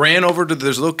 And I ran over to,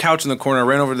 there's a little couch in the corner. I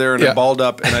ran over there and I balled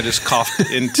up and I just coughed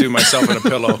into myself in a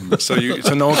pillow so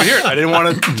no one could hear it. I didn't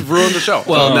want to ruin the show.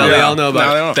 Well, now they all know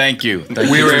about it. Thank you.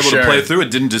 We were able to play through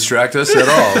it. Didn't distract us at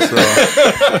all.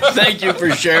 So. Thank you for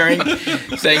sharing.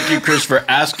 Thank you, Chris, for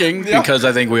asking because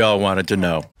I think we all wanted to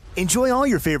know. Enjoy all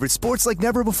your favorite sports like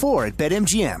never before at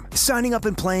BetMGM. Signing up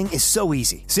and playing is so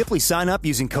easy. Simply sign up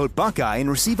using code Buckeye and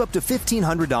receive up to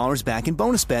 $1,500 back in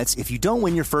bonus bets if you don't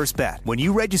win your first bet. When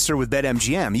you register with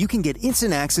BetMGM, you can get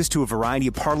instant access to a variety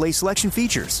of parlay selection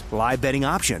features, live betting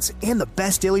options, and the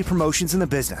best daily promotions in the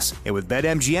business. And with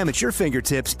BetMGM at your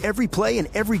fingertips, every play and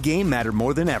every game matter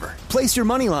more than ever. Place your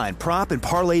moneyline, prop, and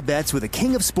parlay bets with the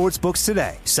king of sportsbooks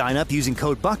today. Sign up using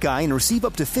code Buckeye and receive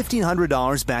up to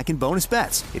 $1,500 back in bonus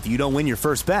bets if you don't win your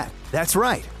first bet. That's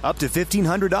right, up to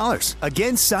 $1,500.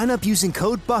 Again, sign up using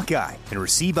code Buckeye and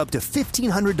receive up to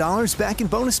 $1,500 back in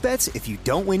bonus bets if you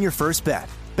don't win your first bet.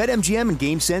 BetMGM and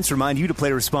GameSense remind you to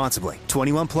play responsibly.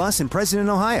 21 plus and present in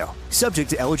Ohio.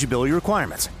 Subject to eligibility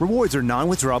requirements. Rewards are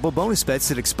non-withdrawable bonus bets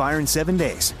that expire in 7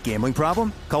 days. Gambling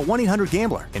problem? Call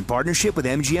 1-800-GAMBLER in partnership with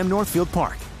MGM Northfield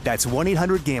Park. That's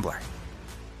 1-800-GAMBLER.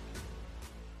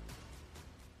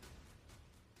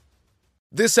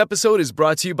 This episode is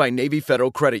brought to you by Navy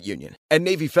Federal Credit Union. At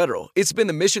Navy Federal, it's been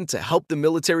the mission to help the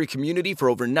military community for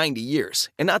over 90 years.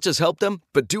 And not just help them,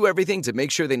 but do everything to make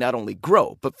sure they not only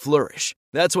grow, but flourish.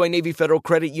 That's why Navy Federal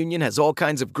Credit Union has all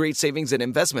kinds of great savings and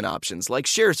investment options like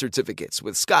share certificates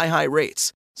with sky-high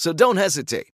rates. So don't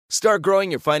hesitate. Start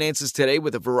growing your finances today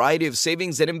with a variety of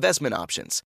savings and investment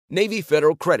options. Navy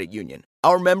Federal Credit Union.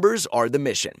 Our members are the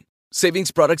mission.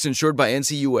 Savings products insured by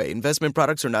NCUA. Investment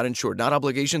products are not insured, not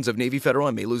obligations of Navy Federal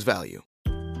and may lose value.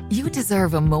 You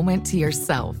deserve a moment to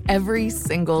yourself every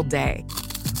single day.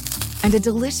 And a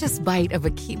delicious bite of a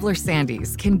Keebler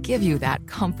Sandies can give you that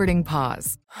comforting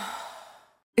pause.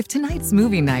 If tonight's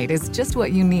movie night is just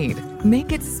what you need,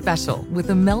 make it special with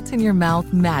the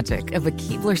melt-in-your-mouth magic of a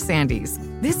Keebler Sandies.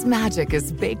 This magic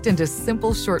is baked into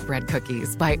simple shortbread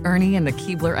cookies by Ernie and the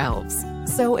Keebler Elves.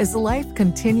 So as life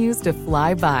continues to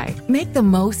fly by, make the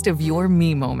most of your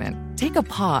me moment. Take a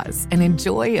pause and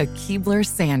enjoy a Keebler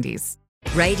Sandies.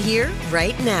 Right here,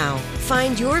 right now.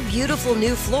 Find your beautiful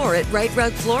new floor at Right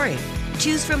Rug Flooring.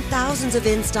 Choose from thousands of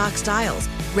in-stock styles,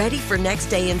 ready for next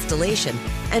day installation,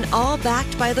 and all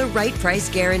backed by the right price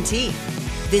guarantee.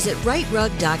 Visit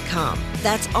rightrug.com.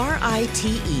 That's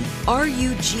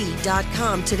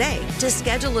RITERUG.com today to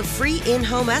schedule a free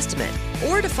in-home estimate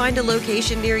or to find a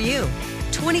location near you.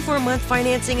 24-month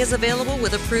financing is available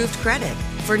with approved credit.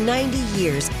 For 90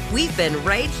 years, we've been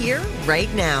right here,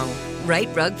 right now. Right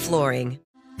Rug Flooring.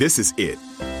 This is it.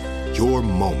 Your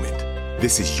moment.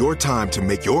 This is your time to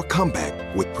make your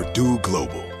comeback with Purdue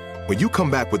Global. When you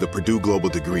come back with a Purdue Global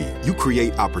degree, you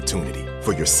create opportunity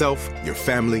for yourself, your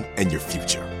family, and your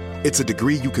future. It's a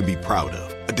degree you can be proud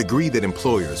of, a degree that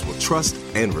employers will trust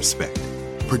and respect.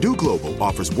 Purdue Global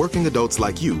offers working adults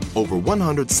like you over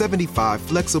 175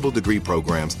 flexible degree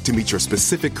programs to meet your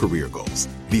specific career goals.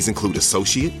 These include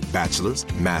associate,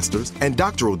 bachelor's, master's, and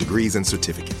doctoral degrees and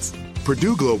certificates.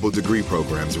 Purdue Global degree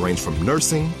programs range from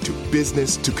nursing to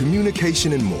business to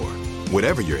communication and more.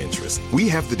 Whatever your interest, we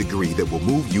have the degree that will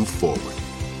move you forward.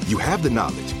 You have the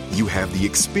knowledge, you have the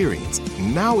experience.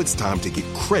 Now it's time to get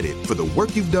credit for the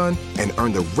work you've done and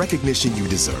earn the recognition you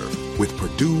deserve with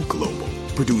Purdue Global,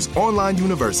 Purdue's online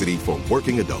university for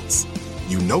working adults.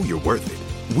 You know you're worth it.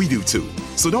 We do too.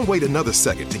 So don't wait another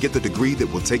second to get the degree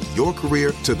that will take your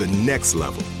career to the next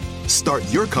level. Start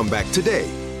your comeback today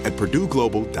at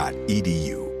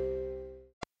purdueglobal.edu.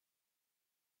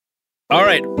 All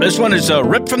right, this one is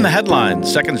ripped from the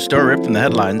headlines. Second story ripped from the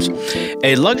headlines.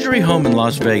 A luxury home in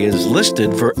Las Vegas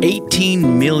listed for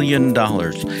 $18 million.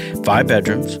 5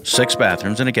 bedrooms, 6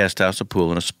 bathrooms, and a guest house, a pool,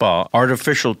 and a spa.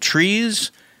 Artificial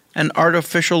trees and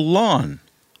artificial lawn.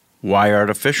 Why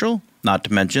artificial? Not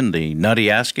to mention the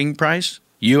nutty asking price,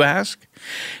 you ask?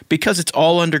 Because it's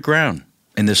all underground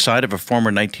in the side of a former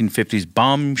 1950s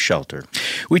bomb shelter.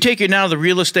 We take you now to the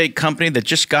real estate company that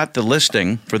just got the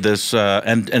listing for this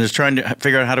and is trying to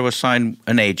figure out how to assign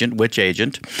an agent, which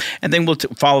agent, and then we'll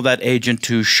follow that agent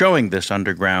to showing this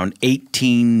underground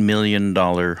 $18 million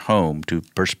home to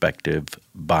prospective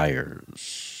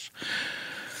buyers.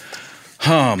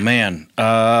 Oh, man.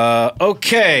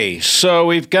 Okay, so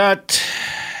we've got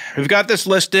this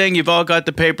listing. You've all got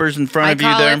the papers in front of you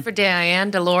there. I call it for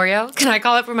Diane Delorio. Can I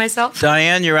call it for myself?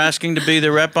 Diane, you're asking to be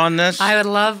the rep on this? I would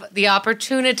love the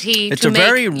opportunity It's to a make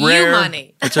very rare, you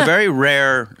money. It's a very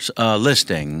rare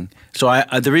listing. So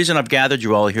the reason I've gathered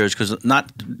you all here is because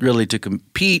not really to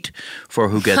compete for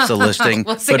who gets the listing.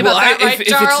 We'll see about that, right,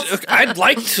 Charles? I'd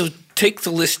like to take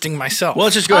the listing myself. Well,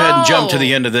 let's just go ahead and jump to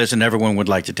the end of this, and everyone would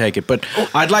like to take it. But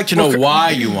I'd like to know why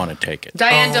you want to take it.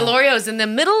 Diane Delorio is in the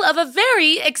middle of a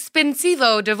very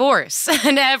expensivo divorce,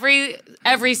 and every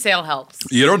sale helps.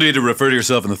 You don't need to refer to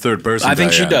yourself in the third person. I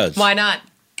think she Diane. does. Why not?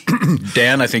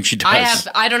 Dan, I think she does.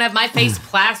 I don't have my face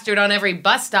plastered on every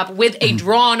bus stop with a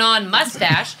drawn-on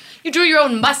mustache. You drew your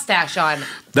own mustache on.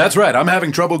 That's right. I'm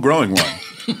having trouble growing one.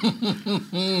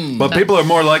 But people are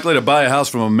more likely to buy a house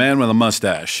from a man with a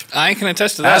mustache. I can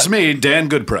attest to that. Ask me, Dan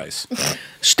Goodprice.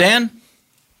 Stan,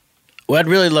 well, I'd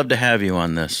really love to have you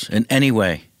on this in any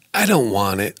way. I don't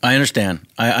want it. I understand.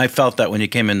 I felt that when you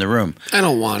came in the room. I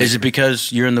don't want it. Is it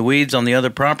because you're in the weeds on the other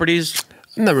properties?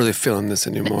 I'm not really feeling this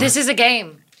anymore. This is a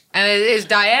game. And is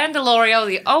Diane Delorio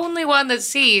the only one that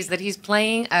sees that he's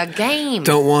playing a game?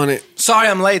 Don't want it. Sorry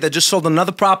I'm late. I just sold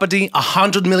another property.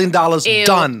 $100 million. Ew.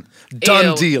 Done. Done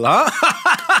Ew. deal,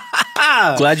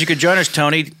 huh? Glad you could join us,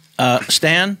 Tony.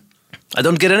 Stan? I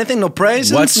don't get anything? No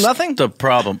praise? What's Nothing? the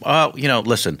problem?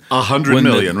 Listen. $100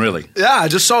 million, really? Yeah, I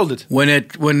just sold it.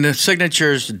 When the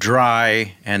signature's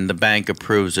dry and the bank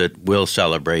approves it, we'll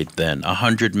celebrate then.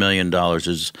 $100 million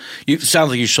is... It sounds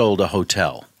like you sold a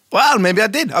hotel. Well, maybe I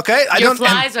did, okay? Your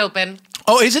fly's open.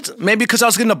 Oh, is it? Maybe because I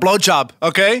was getting a blowjob,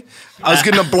 okay? I was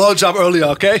getting a blowjob earlier,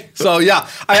 okay? So, yeah,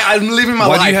 I'm living my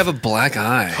life. Why do you have a black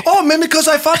eye? Oh, maybe because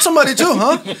I fought somebody too,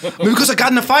 huh? Maybe because I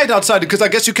got in a fight outside, because I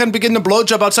guess you can't be getting a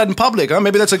blowjob outside in public, huh?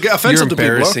 Maybe that's offensive You're to people.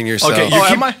 embarrassing yourself. Okay, you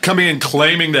am I? keep coming in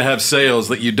claiming to have sales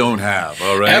that you don't have,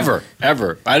 all right?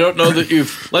 Ever. I don't know that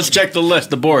you've... Let's check the list,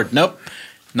 the board. Nope.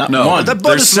 Not one. That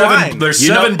board is swine. There's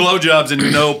seven blowjobs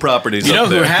and no properties You know up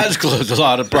there. who has closed a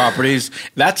lot of proproperties?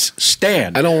 That's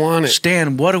Stan. I don't want it.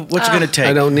 Stan, what's it going to take?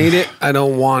 I don't need it. I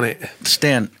don't want it.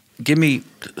 Stan, give me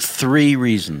 3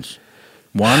 reasons.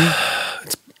 1?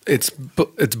 It's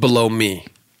below me.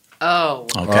 Oh.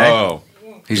 Okay. Oh.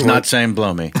 He's not saying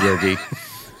blow me, Yergi.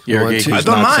 One, two. he's I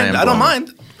don't not saying mind. I don't blow me.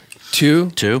 mind.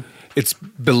 2. 2? It's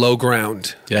below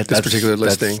ground. Yeah, this particular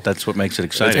listing. That's what makes it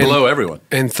It's exciting. below everyone.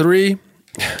 And 3,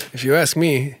 if you ask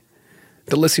me,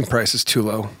 the listing price is too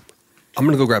low. I'm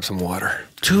going to go grab some water.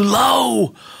 Too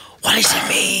low. What does it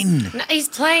mean? No, he's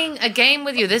playing a game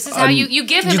with you. This is how you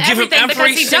give him everything because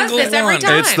every he does single this every one.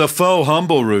 time. It's the faux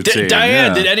humble routine. Diane,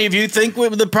 yeah. did any of you think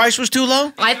the price was too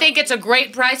low? I think it's a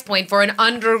great price point for an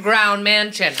underground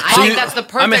mansion. I think that's the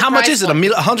perfect I mean, how much price is it?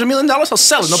 point. $100 million? I'll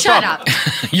sell it. No Shut problem. up.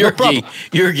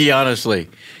 Yergi, honestly.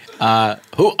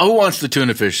 Who wants the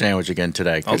tuna fish sandwich again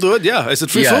today? I'll do it, yeah. Is it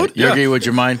free food? Yergi, would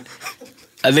you mind?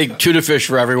 I think tuna fish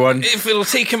for everyone. If it'll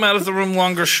take him out of the room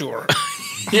longer, sure.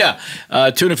 Yeah,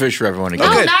 tuna fish for everyone again.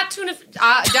 No, not tuna.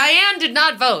 Diane did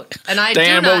not vote, and I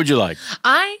Diane, do not. what would you like?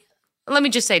 Let me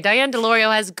just say, Diane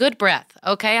DeLorio has good breath.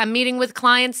 Okay, I'm meeting with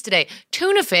clients today.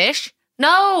 Tuna fish?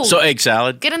 No. So egg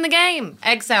salad. Get in the game.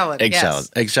 Egg salad. Egg yes. salad.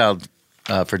 Egg salad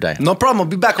for Diane. No problem. I'll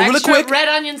be back really Extra quick. red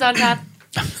onions on top.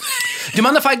 Do you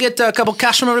mind if I get a couple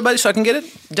cash from everybody so I can get it?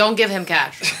 Don't give him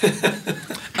cash.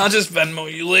 I'll just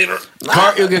Venmo you later.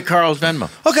 You'll get Carl's Venmo.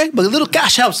 Okay, but a little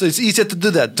cash helps. So it's easier to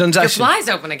do that Your transaction. fly's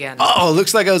open again. Oh,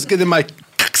 looks like I was getting my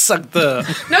sucked. No,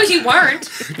 you weren't.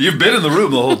 You've been in the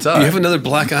room the whole time. You have another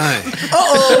black eye.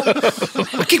 Uh-oh.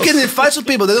 I keep getting in fights with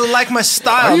people. They don't like my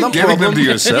style. Are you no giving problem. them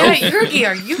to yourself? Yeah, Yergi,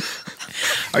 are you?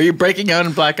 Are you breaking out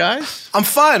in black eyes? I'm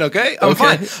fine, okay? I'm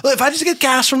fine. Look, if I just get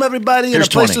cash from everybody Here's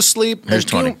and a place 20. to sleep. Here's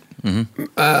thank 20. you. Mm-hmm.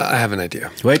 I have an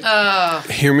idea. Wait.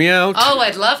 Hear me out. Oh,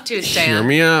 I'd love to, Stan. Hear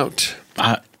me out.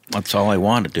 That's all I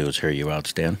want to do is hear you out,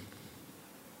 Stan.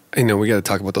 I know we got to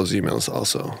talk about those emails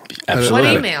also. Absolutely.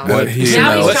 What email? What Now emails? he's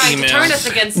trying to turn us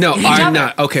against No, each I'm other.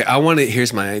 not. Okay, I want to.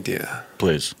 Here's my idea.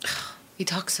 Please. He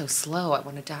talks so slow, I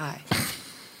want to die.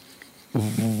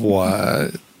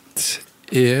 What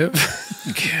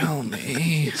if Kill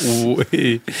me.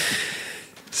 we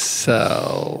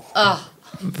sell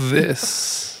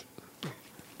this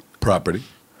property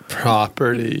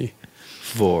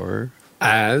for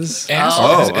as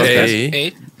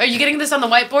okay. Are you getting this on the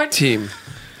whiteboard? team?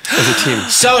 As a team.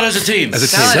 Sell it as a team. As a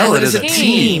team. Sell it as a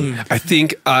team. I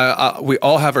think we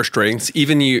all have our strengths.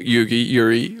 Even you,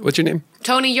 Yuri. What's your name?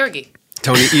 Tony Yergi.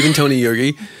 Tony. Even Tony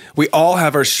Yurgi. We all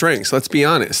have our strengths. Let's be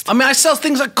honest. I mean, I sell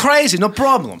things like crazy. No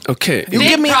problem. Okay. You Big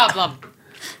give me. problem.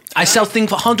 I sell things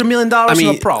for $100 million.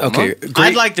 No problem. Okay. huh? Great.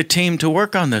 I'd like the team to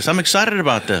work on this. I'm excited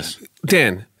about this.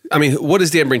 Dan. I mean, what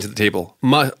does Dan bring to the table?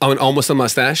 Almost a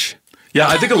mustache. Yeah,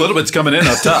 I think a little bit's coming in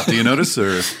up top. Do you notice?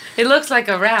 Or It looks like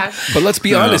a rash. But let's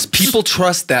be honest. People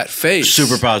trust that face.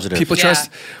 Super positive. People Yeah.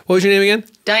 trust. What was your name again?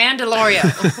 Diane DeLorio.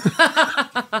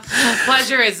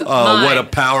 Pleasure is oh, mine. what a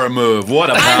power move! What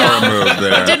a power move It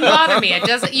there. didn't bother me. It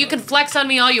doesn't. You can flex on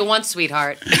me all you want,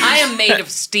 sweetheart. I am made of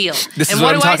steel. This and is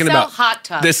what I'm do I talking sell? about. Hot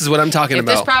tub. This is what I'm talking if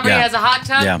about. this property Yeah. has a hot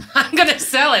tub, Yeah. I'm gonna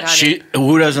sell it, honey.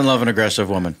 Who doesn't love an aggressive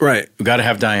woman? Right. We got to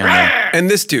have Diane there. And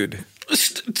this dude.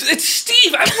 It's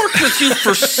Steve. I've worked with you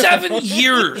for 7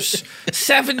 years.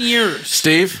 7 years.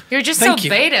 Steve, You're just Thank so you.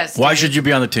 beta. Steve. why should you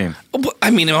be on the team? I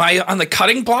mean, am I on the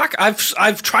cutting block?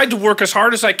 I've tried to work as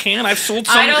hard as I can. I've sold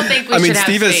some. I don't think we I mean, should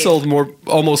Steve have has sold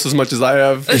almost as much as I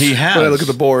have. He has. When I look at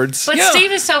the boards. But Yeah.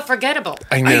 Steve is so forgettable.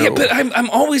 I know. Yeah, but I'm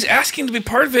always asking to be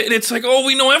part of it, and it's like, oh,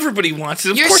 we know everybody wants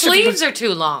it. Of Your course sleeves are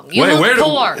too long. You Wait, look where did-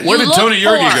 poor. where You did look Tony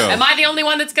poor. Yergi go? Am I the only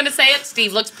one that's going to say it?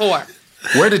 Steve looks poor.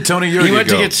 Where did Tony Yergi He went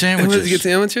go? to get sandwiches. Wanted to get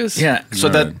sandwiches? Yeah, so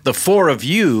All that right. the four of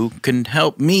you can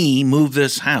help me move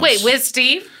this house. Wait, with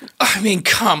Steve? I mean,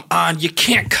 come on, you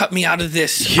can't cut me out of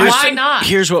this. Why not?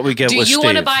 Here's what we get Do with you Steve.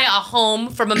 want to buy a home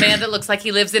from a man that looks like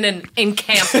he lives in an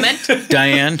encampment?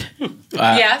 Diane?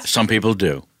 Yes. Some people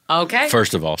do. Okay.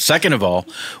 First of all. Second of all,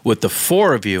 with the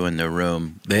four of you in the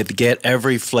room, they get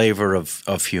every flavor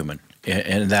of human.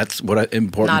 And that's what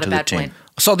important Not to a the bad team. point.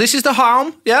 So this is the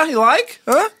home, yeah? You like?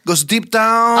 Huh? Goes deep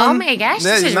down. Oh my gosh,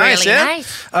 this it's is nice, really yeah?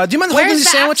 nice. Do you mind Where's holding these the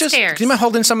sandwiches? upstairs? Do you mind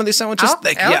holding some of these sandwiches? Oh,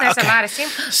 Like, there's okay. a lot of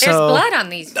there's So- blood on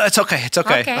these. It's okay. It's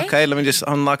okay. Okay. Okay. Let me just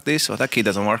unlock this. Oh, that key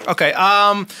doesn't work. Okay.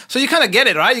 So you kind of get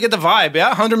it, right? You get the vibe, yeah?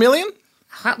 100 million?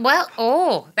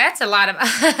 Well, that's a lot of.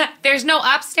 There's no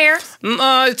upstairs.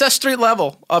 It's a street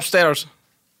level upstairs.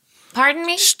 Pardon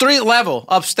me. Street level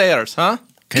upstairs, huh?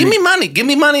 Can Give me you- money. Give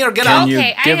me money or get Can out. you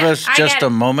Okay, give I us just get a it.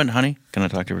 moment, honey? Can I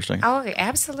talk to you for a second? Oh,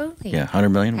 absolutely. Yeah, 100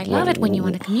 million. I love it when you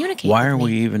want to communicate. Why with are me.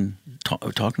 we even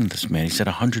talking to this man? He said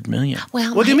 100 million.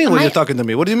 Well, What do you mean when my- you're talking to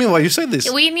me? What do you mean why you said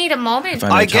this? We need a moment. If I,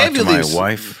 may I talk gave to you my these.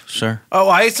 wife, sir. Oh,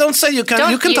 I don't say you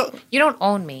can. You can talk. You don't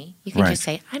own me. You can Right. just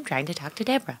say, I'm trying to talk to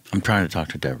Deborah. I'm trying to talk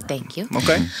to Deborah. Thank you.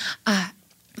 Okay.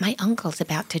 My uncle's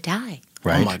about to die.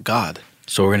 Right. Oh, my God.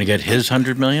 So we're going to get his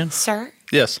 100 million? Sir,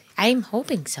 Yes. I'm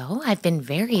hoping so. I've been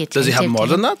very attentive. Does he have more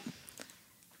to than him.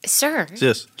 that? Sir.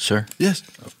 Yes. Sir? Yes.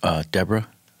 Deborah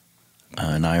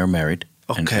and I are married.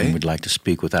 Okay. And we'd like to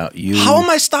speak without you. How am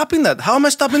I stopping that? How am I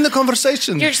stopping the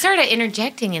conversation? You're sort of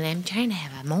interjecting, and I'm trying to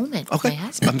have a moment with Okay. my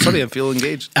husband. I'm sorry, I feel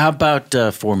engaged. How about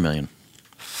 4 million?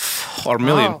 4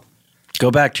 million. Oh.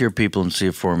 Go back to your people and see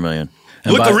if $4 million.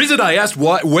 And Look, the reason I asked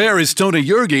where is Tony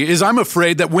Yergi is I'm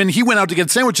afraid that when he went out to get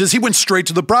sandwiches, he went straight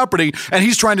to the property, and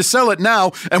he's trying to sell it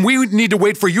now, and we need to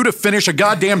wait for you to finish a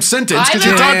goddamn sentence because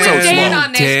you talk so Dan slow.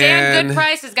 on this. Dan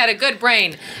Goodprice has got a good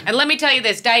brain. And let me tell you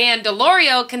this, Diane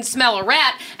DeLorio can smell a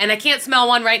rat, and I can't smell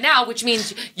one right now, which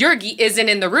means Yergi isn't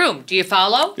in the room. Do you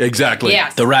follow? Exactly.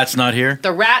 Yes. The rat's not here?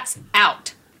 The rat's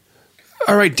out.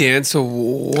 All right, Dan, so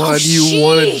what do you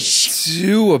want to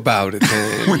do about it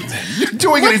then? You're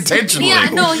doing it intentionally. Yeah,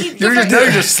 no, You're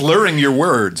just slurring your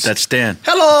words. That's Dan.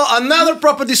 Hello, another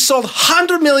property sold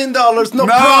 $100 million. No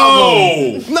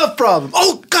problem. No problem.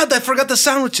 Oh, God, I forgot the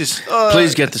sandwiches.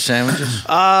 Please get the sandwiches.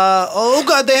 Oh,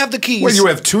 God, they have the keys. Well, you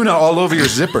have tuna all over your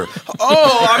zipper.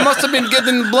 Oh, I must have been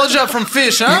getting blowjob from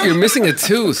fish, huh? You're missing a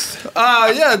tooth.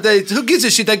 Yeah, who gives a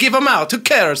shit? I give them out. Who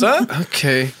cares, huh?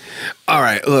 Okay. All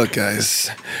right, look,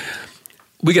 guys.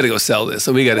 We got to go sell this,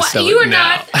 so we got to sell You it are now.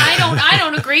 not. I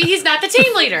don't agree. He's not the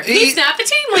team leader. He's not the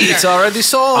team leader. It's already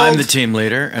sold. I'm the team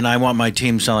leader, and I want my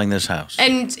team selling this house.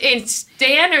 And it's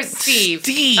Dan or Steve?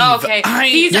 Steve. Okay.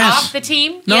 He's Yes. off the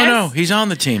team? No, yes? no, he's on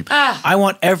the team. Ah. I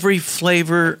want every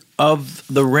flavor of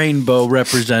the rainbow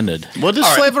represented. What is All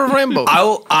right. flavor of rainbow?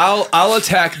 I'll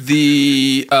attack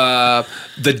the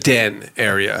den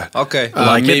area. Okay.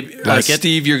 Like it? maybe, Like it?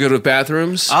 Steve, you're good with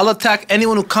bathrooms. I'll attack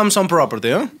anyone who comes on property,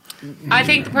 huh? I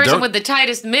think the person with the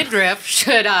tightest midriff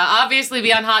should obviously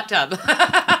be on hot tub.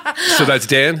 So that's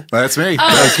Dan. That's me.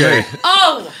 Okay.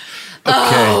 Oh.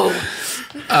 Okay.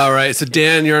 All right. So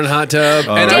Dan, you're on hot tub.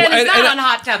 Dan is not on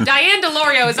hot tub. Diane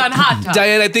DeLorio is on hot tub.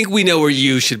 Diane, I think we know where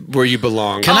you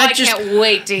belong. I can't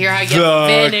wait to hear how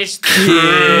you finish.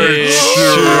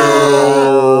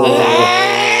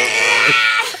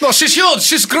 No, she's huge.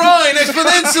 She's growing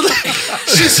exponentially.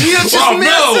 She's huge. She's Oh,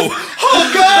 massive. no.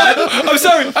 Oh, God. I'm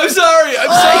sorry.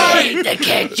 The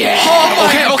kitchen.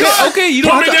 Okay. You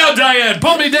Pull don't me down, Diane.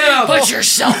 Pull me down. Put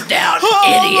yourself down,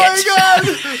 Oh, idiot. my God.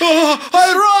 Oh,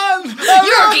 I run.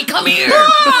 Yerky, come here.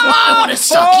 I want to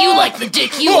suck you like the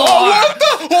dick you are.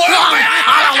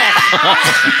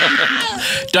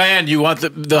 Diane, you want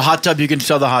the hot tub? You can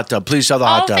sell the hot tub. Please sell the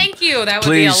hot tub. Thank you. That would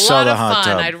Please be a sell lot the of hot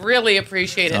fun. tub. I'd really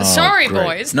appreciate it. Oh, Sorry, great.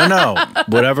 boys. No.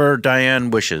 Whatever Diane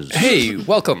wishes. Hey,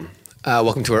 welcome.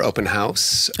 Welcome to our open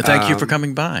house. Thank you for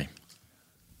coming by.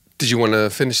 Did you want to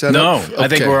finish that No, up? I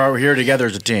think Okay. we're here together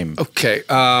as a team. Okay.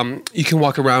 You can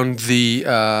walk around the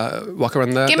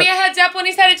Give me a heads up when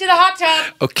he's headed to the hot tub.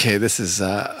 Okay, this is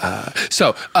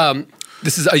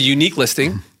this is a unique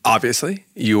listing. Obviously,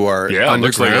 you are Yeah, it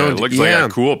looks underground. like a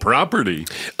cool property.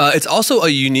 It's also a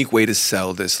unique way to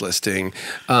sell this listing.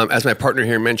 As my partner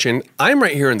here mentioned, I'm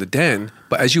right here in the den,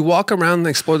 but as you walk around and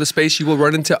explore the space, you will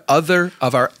run into other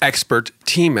of our expert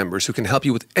team members who can help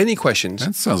you with any questions.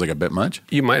 That sounds like a bit much.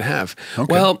 You might have.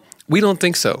 Okay. Well, we don't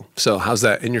think so. So how's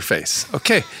that in your face?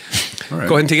 Okay. All right.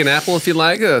 Go ahead and take an apple if you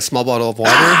like, a small bottle of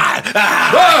water. Did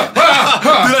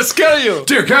I scare you?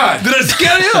 Dear God. Did I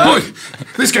scare you? Boy,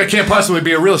 this guy can't possibly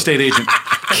be a real estate agent.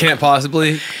 Can't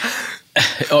possibly.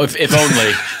 Oh, if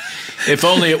only. If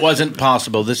only it wasn't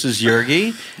possible. This is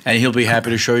Yergi, and he'll be happy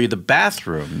to show you the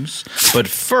bathrooms. But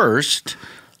first,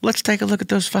 let's take a look at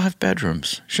those 5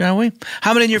 bedrooms, shall we?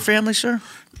 How many in your family, sir?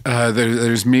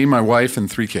 There's me, my wife, and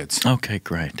 3 kids. Okay,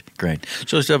 great.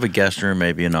 So let's have a guest room,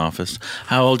 maybe an office.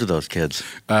 How old are those kids?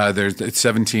 It's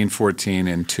 17, 14,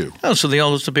 and 2. Oh, so the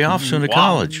oldest will be off soon to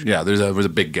college. Yeah, there was a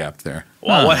big gap there.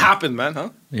 Wow, what happened, man, huh?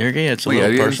 Yergi, it's a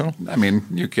little personal. I mean,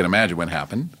 you can imagine what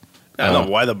happened. I don't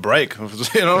know why the break. You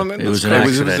know what I mean? It was That's an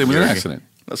crazy. accident. It was an Yergi. accident.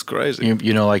 That's crazy.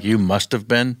 You know, like you must have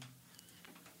been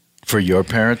for your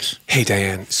parents. Hey,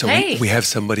 Diane. So Hey. we have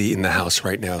somebody in the house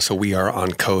right now, so we are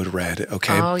on code red,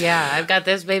 okay? Oh, yeah. I've got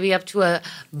this baby up to a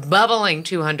bubbling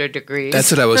 200 degrees.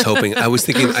 That's what I was hoping. I was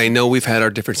thinking, I know we've had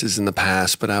our differences in the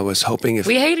past, but I was hoping if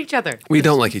We hate each other. we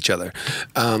don't like each other,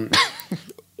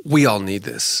 we all need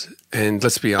this. And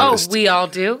let's be honest, Oh, we all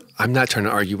do? I'm not trying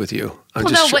to argue with you. I'm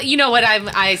Well, just no, try- but you know what?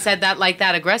 I said that like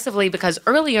that aggressively because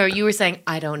earlier you were saying,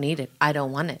 I don't need it. I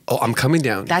don't want it. Oh, I'm coming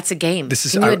down. That's a game. This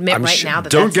is- Can you I- admit I'm right sh- now that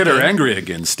Don't that's get a her game? angry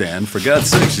again, Stan. For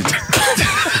God's sake.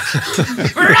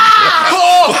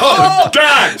 Oh,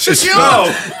 God! She's huge. No.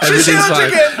 She's Everything's huge fine.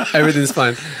 again. Everything's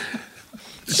fine.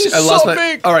 She's I lost so my.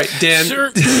 big. All right, Dan.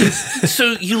 Sir,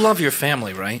 so you love your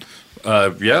family, right?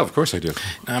 Yeah, of course I do.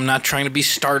 I'm not trying to be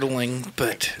startling,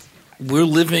 but we're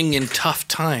living in tough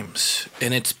times,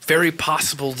 and it's very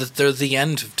possible that they're the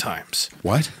end of times.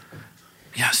 What?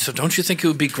 Yeah, so don't you think it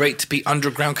would be great to be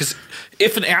underground? Because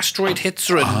if an asteroid hits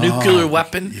or a nuclear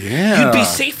weapon, yeah. you'd be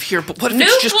safe here. But what if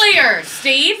it's just... Nuclear,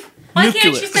 Steve. Why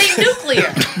can't you say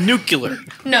nuclear? Nuclear.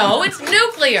 No, it's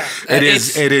nuclear.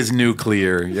 It is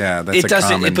nuclear. Yeah, that's It a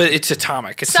doesn't, common. but it's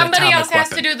atomic. It's an Somebody atomic else has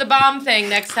weapon. to do the bomb thing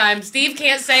next time. Steve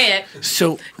can't say it.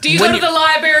 So Do you go to the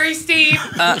library, Steve?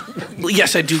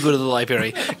 Yes, I do go to the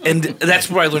library, and that's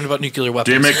where I learned about nuclear weapons.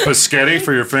 Do you make paschetti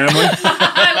for your family?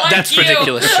 I like That's you.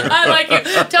 ridiculous, sir. I like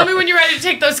you. Tell me when you're ready to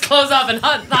take those clothes off and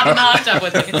hop in the hot tub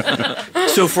with me.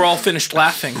 So if we're all finished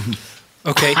laughing,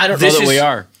 okay. I don't know that we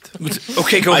are.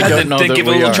 Okay, go I ahead. don't Then, know then that give a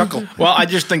we little are. chuckle. Well, I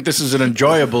just think this is an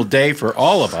enjoyable day for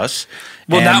all of us.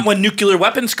 Well, And- not when nuclear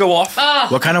weapons go off.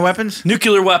 What kind of weapons?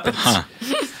 Nuclear weapons. Huh.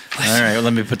 All right, well,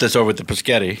 let me put this over with the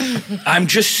paschetti. I'm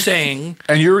just saying.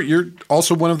 And you're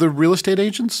also one of the real estate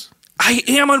agents? I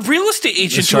am a real estate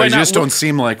agent. Sorry, Do I you not just work- don't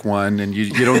seem like one, and you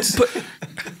don't.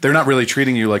 They're not really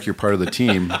treating you like you're part of the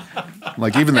team.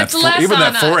 Like even that It's less on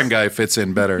us. foreign guy fits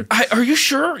in better. Are you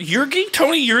sure?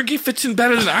 Tony Yergi fits in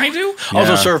better than I do?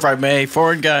 Also, sir, if I may,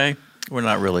 foreign guy, we're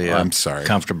not really I'm sorry.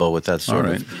 comfortable with that sort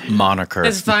All of moniker.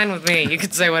 It's fine with me. You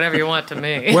can say whatever you want to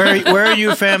me. Where are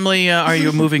you family, are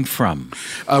you moving from?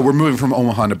 We're moving from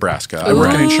Omaha, Nebraska. I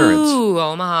work in insurance. Ooh,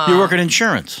 Omaha. You work in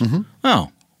insurance?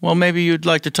 Oh, well, maybe you'd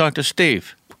like to talk to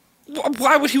Steve.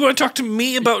 Why would he want to talk to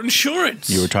me about insurance?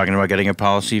 You were talking about getting a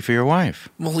policy for your wife.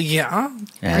 Well, yeah.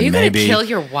 And Are you going to maybe- kill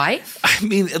your wife? I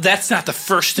mean, that's not the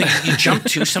first thing you jump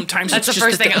to. Sometimes That's the it's just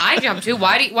first thing I jump to.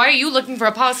 Why are you looking for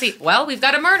a policy? Well, we've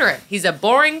got a murderer. He's a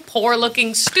boring,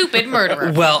 poor-looking, stupid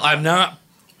murderer. Well, I'm not.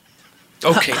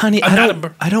 Okay, honey,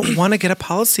 I'm I don't want to get a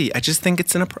policy. I just think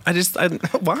it's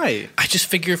why? I just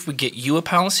figure if we get you a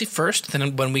policy first,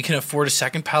 then when we can afford a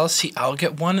second policy, I'll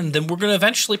get one, and then we're going to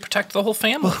eventually protect the whole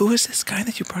family. Well, who is this guy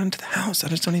that you brought into the house? I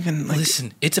just don't even like.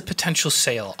 Listen, it's a potential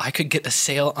sale. I could get a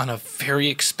sale on a very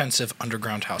expensive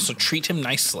underground house, so treat him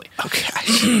nicely.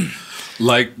 Okay.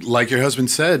 Like your husband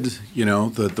said,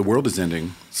 the world is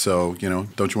ending. So,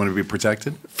 don't you want to be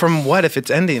protected? From what if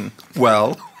it's ending?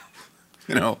 Well,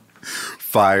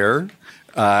 fire.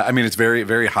 I mean, it's very,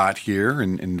 very hot here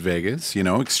in Vegas,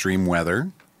 extreme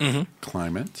weather,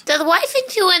 climate. Does the wife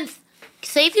insurance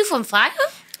save you from fire?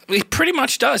 It pretty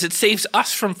much does. It saves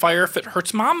us from fire if it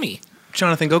hurts mommy.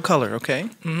 Jonathan, go color, okay?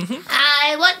 Mm-hmm.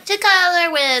 I want to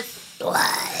color with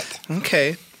blood.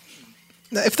 Okay.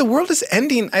 Now, if the world is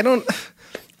ending, I don't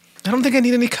think I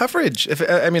need any coverage.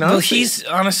 Well,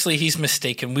 honestly. he's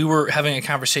mistaken. We were having a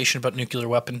conversation about nuclear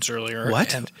weapons earlier.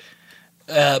 What? And,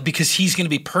 because he's going to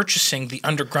be purchasing the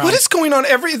underground. What is going on?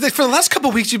 For the last couple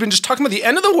of weeks, you've been just talking about the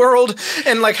end of the world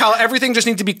and like how everything just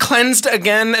needs to be cleansed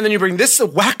again, and then you bring this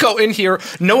wacko in here.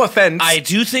 No offense. I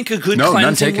do think a good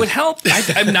cleansing would help.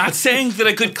 I'm not saying that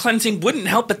a good cleansing wouldn't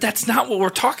help, but that's not what we're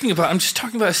talking about. I'm just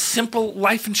talking about a simple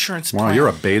life insurance plan. Wow, you're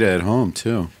a beta at home,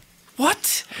 too.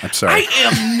 What? I'm sorry.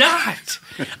 I am not.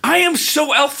 I am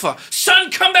so alpha. Son,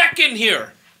 come back in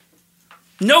here.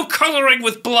 No coloring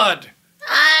with blood.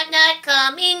 I'm not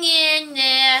coming in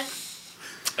there.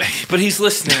 But he's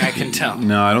listening, I can tell.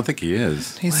 No, I don't think he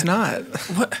is. He's not.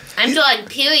 What? I'm drawing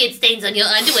period stains on your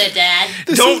underwear, Dad.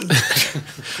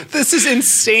 This is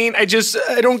insane. I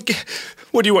don't get.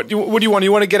 What do you want? What do you want?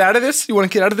 You want to get out of this? You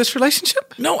want to get out of this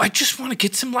relationship? No, I just want to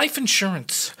get some life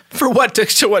insurance. For what?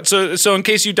 So what? So in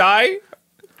case you die?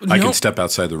 I can step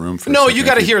outside the room for a No, second you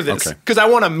got to if hear this Okay. because I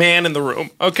want a man in the room.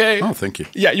 Okay. Oh, thank you.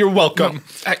 Yeah, you're welcome.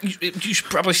 You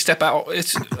should probably step out.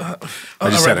 It's. I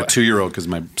just had a 2-year-old because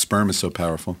my sperm is so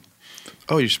powerful.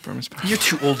 Oh, your sperm is powerful. You're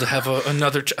too old to have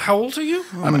another. How old are you?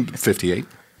 I'm 58.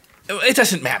 It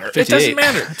doesn't matter. 58. It doesn't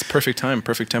matter. It's perfect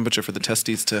temperature for the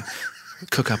testes to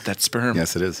cook up that sperm.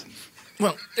 Yes, it is.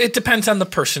 Well, it depends on the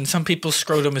person. Some people's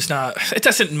scrotum is not. It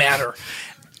doesn't matter.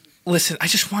 Listen, I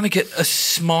just want to get a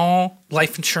small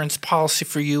life insurance policy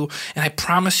for you, and I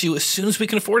promise you, as soon as we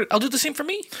can afford it, I'll do the same for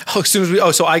me. Oh, as soon as we.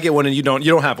 Oh, so I get one and you don't. You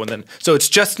don't have one then. So it's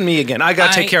just me again. I got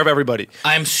to take care of everybody.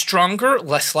 I'm stronger,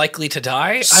 less likely to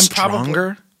die.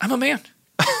 Stronger? I'm a man.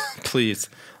 Please.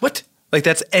 What? Like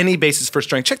that's any basis for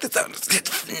strength. Check this out.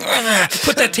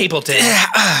 Put that table down.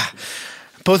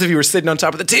 Both of you were sitting on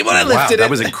top of the table. And I Wow, lifted it. that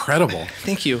was incredible.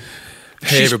 Thank you.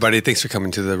 Hey, everybody. Thanks for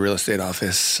coming to the real estate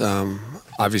office.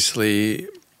 Obviously,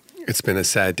 it's been a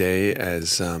sad day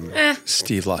as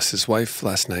Steve lost his wife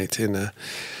last night in an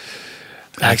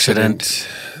accident.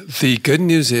 The good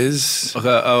news is...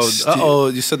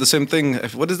 You said the same thing.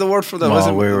 What is the word for that?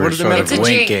 Well, we were what is the sort metaphor? of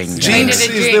winking. Jinx. Jinx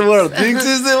is the word. Jinx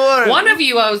is the word. One of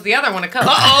you owes the other one a coat.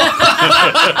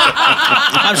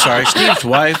 I'm sorry, Steve's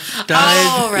wife died.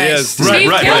 Oh, right. Yes, Steve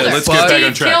right. killed her. Let's get back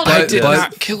on Steve track. killed her. I did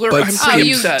not kill her. I'm Oh, pretty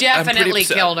you upset. I'm pretty definitely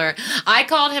upset. killed her. I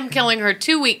called him killing her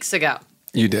 2 weeks ago.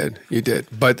 You did.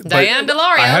 But Diane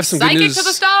Delorio, I have some good psychic news. to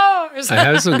the stars. I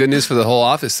have some good news for the whole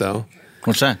office, though.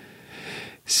 What's that?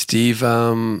 Steve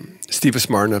Steve was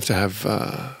smart enough to have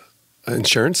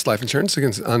insurance, life insurance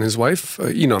on his wife.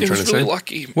 You know what I'm trying to say. He was really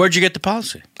lucky. Where'd you get the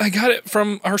policy? I got it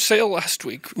from our sale last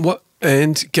week. What?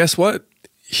 And guess what?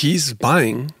 He's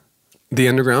buying the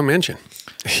underground mansion.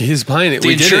 He's buying it.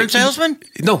 The insurance salesman?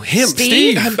 No, him, Steve?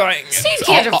 Steve. I'm buying it. Steve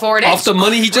can't afford it. Off the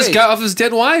money he just got off his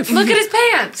dead wife. Look at his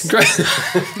pants.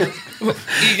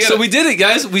 So we did it,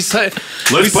 guys. We said,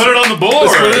 Let's put it on the board.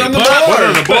 Let's put it on the board. Put it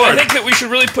on the But I board. think that we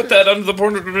should really put that under the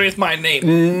board underneath my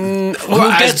name.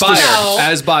 as buyer.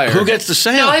 As buyer. Who gets the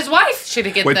sale? No, his wife should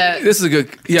get Wait, the. This is a good.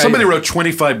 Yeah, Somebody wrote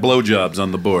 25 blowjobs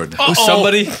on the board.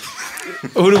 Somebody.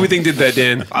 Who do we think did that,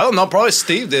 Dan? I don't know. Probably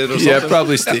Steve did or something. Yeah,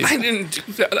 probably Steve. I didn't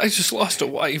do that. I just lost a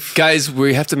wife. Guys,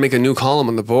 we have to make a new column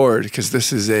on the board because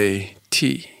this is a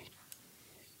T.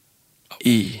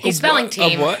 E. He's spelling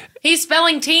team. what? He's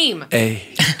spelling team. A.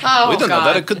 Oh, We don't know God.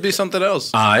 that. It could be something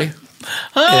else. I.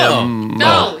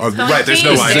 No, Oh, he's right, there's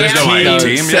spelling no I. team. There's no I in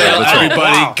team. Yeah, that's right.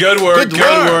 Everybody, good work.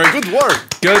 Good work.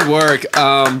 Good work.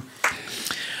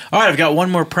 All right, I've got one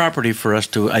more property for us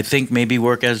to, I think, maybe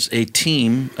work as a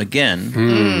team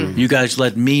again. You guys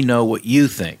let me know what you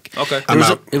think. Okay.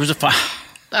 It was a fun.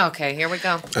 Okay, here we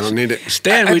go. I don't need it.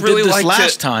 Stan, I we really did this liked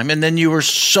last it. time, and then you were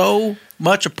so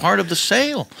much a part of the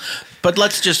sale. But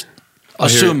let's just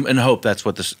assume and hope that's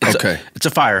what this is. Okay. It's a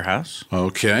firehouse.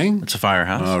 Okay. It's a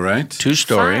firehouse. All right.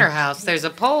 2-story. Firehouse. There's a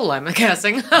pole, I'm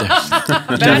guessing. You would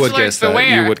Bachelor's guess that.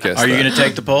 beware. You would guess Are you that. going to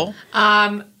take the poll?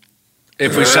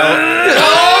 If we sell it.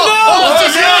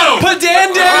 Put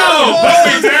Dan down! Put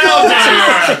me down,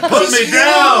 Dan! Put me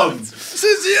down!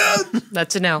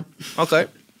 That's a no. Okay.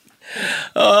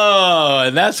 Oh,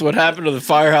 and that's what happened to the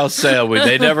firehouse sale.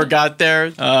 They never got there.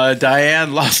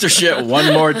 Diane lost her shit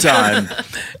one more time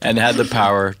and had the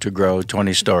power to grow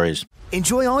 20 stories.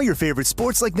 Enjoy all your favorite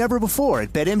sports like never before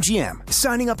at BetMGM.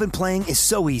 Signing up and playing is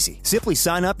so easy. Simply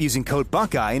sign up using code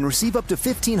Buckeye and receive up to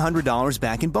 $1,500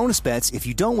 back in bonus bets if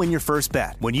you don't win your first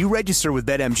bet. When you register with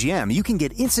BetMGM, you can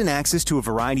get instant access to a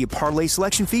variety of parlay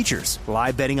selection features,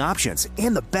 live betting options,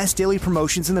 and the best daily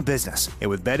promotions in the business. And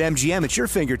with BetMGM at your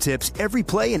fingertips, every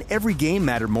play and every game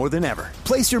matter more than ever.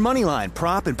 Place your moneyline,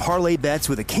 prop, and parlay bets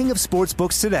with the king of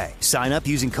sportsbooks today. Sign up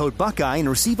using code Buckeye and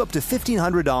receive up to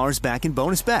 $1,500 back in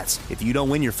bonus bets if you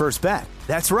don't win your first bet.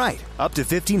 That's right, up to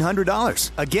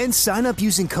 $1,500. Again, sign up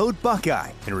using code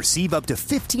Buckeye and receive up to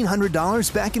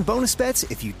 $1,500 back in bonus bets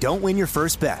if you don't win your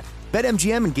first bet.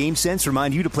 BetMGM and GameSense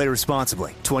remind you to play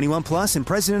responsibly. 21 plus and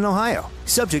present in Ohio.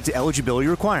 Subject to eligibility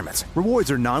requirements.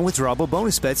 Rewards are non-withdrawable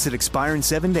bonus bets that expire in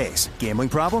 7 days. Gambling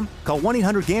problem? Call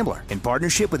 1-800-GAMBLER in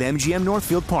partnership with MGM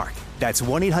Northfield Park. That's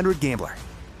 1-800-GAMBLER.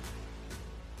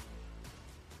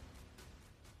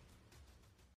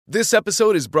 This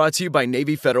episode is brought to you by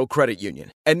Navy Federal Credit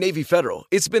Union. At Navy Federal,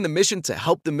 it's been the mission to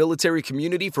help the military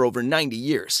community for over 90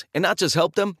 years. And not just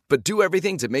help them, but do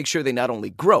everything to make sure they not only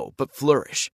grow, but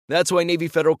flourish. That's why Navy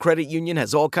Federal Credit Union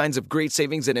has all kinds of great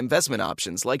savings and investment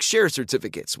options like share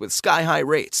certificates with sky-high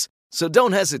rates. So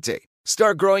don't hesitate.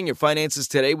 Start growing your finances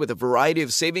today with a variety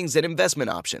of savings and investment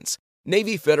options.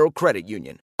 Navy Federal Credit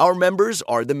Union. Our members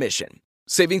are the mission.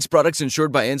 Savings products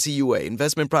insured by NCUA.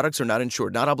 Investment products are not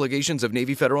insured, not obligations of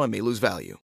Navy Federal and may lose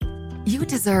value. You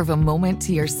deserve a moment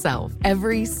to yourself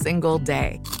every single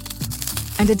day.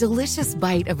 And a delicious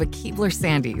bite of a Keebler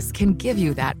Sandies can give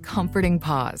you that comforting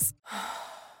pause.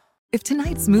 If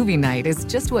tonight's movie night is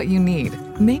just what you need,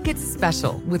 make it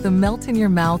special with the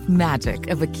melt-in-your-mouth magic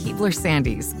of a Keebler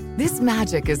Sandies. This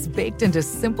magic is baked into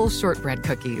simple shortbread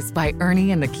cookies by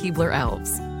Ernie and the Keebler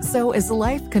Elves. So as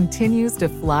life continues to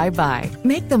fly by,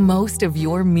 make the most of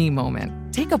your me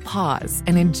moment. Take a pause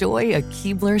and enjoy a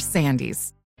Keebler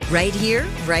Sandies. Right here,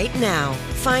 right now.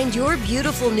 Find your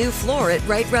beautiful new floor at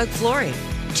Right Rug Flooring.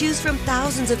 Choose from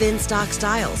thousands of in-stock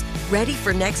styles, ready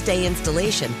for next day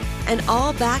installation, and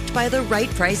all backed by the right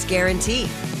price guarantee.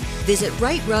 Visit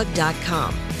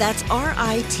rightrug.com. That's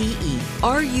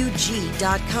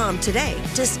RITERUG.com today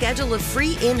to schedule a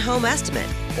free in-home estimate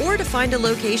or to find a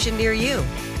location near you.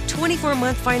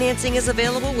 24-month financing is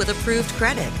available with approved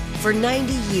credit. For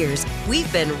 90 years, we've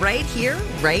been right here,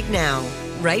 right now.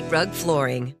 Right Rug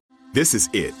Flooring. This is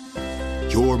it.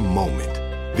 Your moment.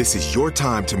 This is your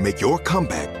time to make your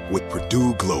comeback with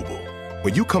Purdue Global.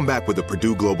 When you come back with a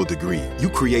Purdue Global degree, you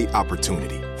create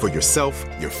opportunity for yourself,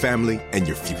 your family, and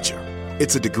your future.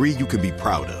 It's a degree you can be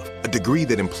proud of, a degree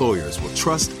that employers will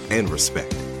trust and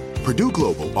respect. Purdue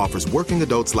Global offers working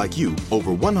adults like you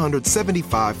over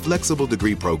 175 flexible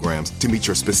degree programs to meet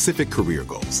your specific career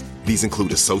goals. These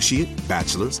include associate,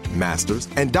 bachelor's, master's,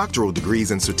 and doctoral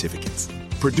degrees and certificates.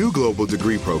 Purdue Global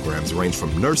degree programs range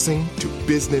from nursing to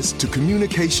business to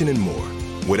communication and more.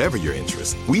 Whatever your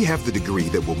interest, we have the degree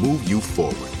that will move you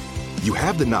forward. You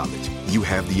have the knowledge, you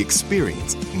have the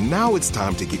experience. Now it's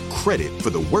time to get credit for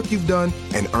the work you've done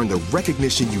and earn the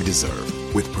recognition you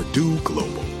deserve with Purdue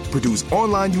Global, Purdue's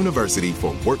online university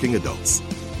for working adults.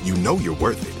 You know you're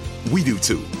worth it. We do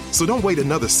too. So don't wait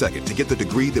another second to get the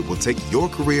degree that will take your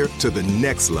career to the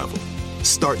next level.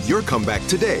 Start your comeback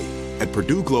today at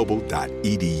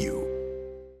purdueglobal.edu.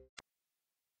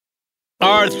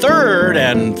 Our third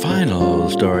and final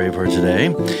story for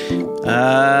today.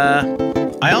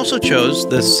 I also chose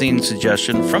the scene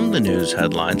suggestion from the news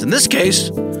headlines. In this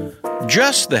case,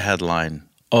 just the headline.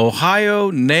 Ohio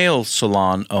nail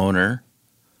salon owner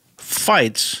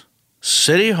fights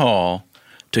City Hall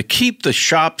to keep the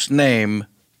shop's name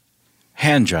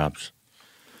Handjobs.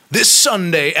 This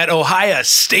Sunday at Ohio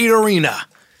State Arena,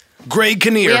 Greg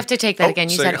Kinnear. We have to take that again.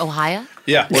 You said Ohio?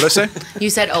 Yeah, what'd I say? You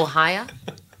said Ohio?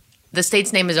 The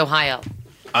state's name is Ohio.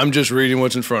 I'm just reading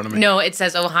what's in front of me. No, it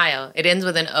says Ohio. It ends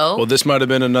with an O. Well, this might have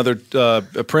been another a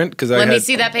print because Let me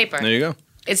see that paper. There you go.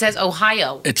 It says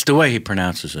Ohio. It's the way he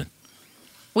pronounces it.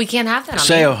 We can't have that on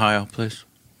Say here. Ohio, please.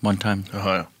 One time.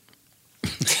 Ohio.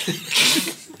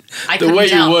 I The couldn't way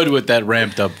tell. you would with that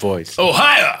ramped up voice.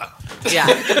 Ohio! Yeah.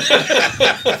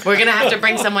 We're going to have to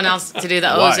bring someone else to do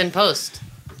the O's Why? in post.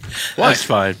 That's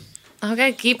fine.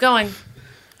 Okay, keep going.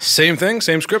 Same thing,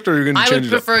 same script, or you're going to I change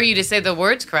would it up? prefer you to say the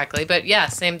words correctly, but yeah,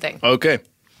 same thing. Okay.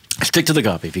 Stick to the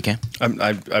copy if you can.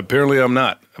 Apparently I'm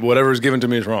not. Whatever is given to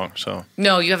me is wrong. So.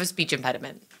 No, you have a speech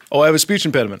impediment. Oh, I have a speech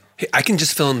impediment. Hey, I can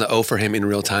just fill in the O for him in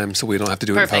real time so we don't have to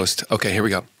do it Perfect. in post. Okay, here we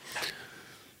go.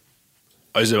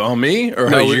 Is it on me? Or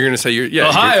No, how you're going to say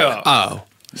Ohio. Oh.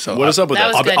 So What is up with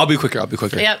That that? was good. I'll be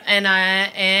quicker. Yep,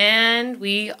 and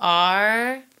we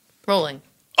are rolling.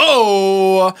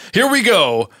 Oh, here we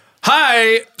go.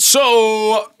 Hi.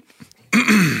 So.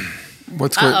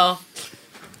 What's Uh-oh.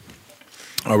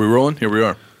 Are we rolling? Here we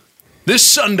are. This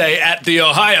Sunday at the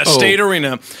Ohio Oh. State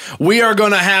Arena, we are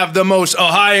going to have the most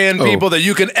Ohioan people that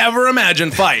you can ever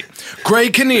imagine fight.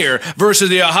 Greg Kinnear versus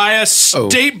the Ohio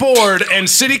State Board and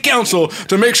City Council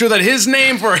to make sure that his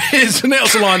name for his nail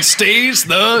salon stays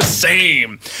the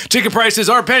same. Ticket prices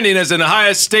are pending as an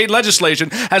Ohio State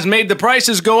legislation has made the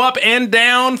prices go up and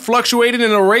down, fluctuating in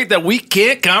a rate that we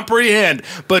can't comprehend.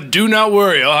 But do not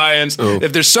worry, Ohioans.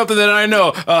 If there's something that I know,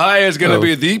 Ohio is going to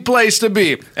be the place to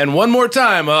be. And one more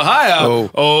time, Ohio.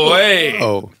 Hey.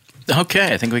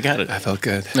 Okay, I think we got it. I felt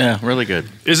good. Yeah, really good.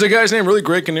 Is the guy's name really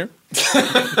Greg Kinnear?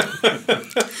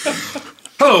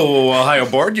 Hello, Ohio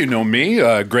Board. You know me,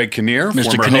 Greg Kinnear, Mr.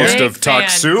 former Kinnear. host Big of Talk fan.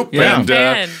 Soup. Yeah.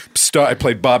 And I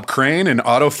played Bob Crane in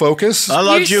Autofocus. I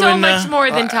loved You're you so in much more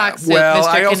than Talk Soup, Well, Mr.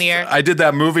 I Kinnear. did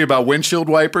that movie about windshield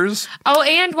wipers. Oh,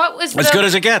 and what was As good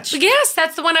as it gets. Yes,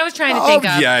 that's the one I was trying to think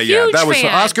of. Yeah. Huge That was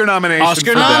fan. Oscar nomination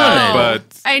Oscar for that. nominated.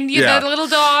 But And yeah. the little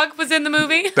dog was in the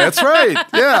movie. That's right.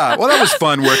 Yeah. Well, that was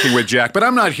fun working with Jack, but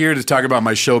I'm not here to talk about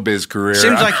my showbiz career.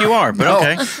 Seems like you are, but No,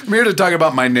 okay. I'm here to talk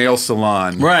about my nail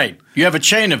salon. Right. You have a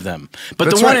chain of them. But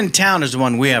That's the one right. in town is the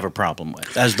one we have a problem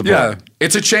with, as the board. Yeah,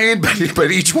 it's a chain, but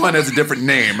each one has a different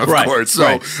name, of Right, course. So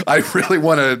right. I really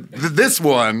want to. This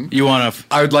one, You want to...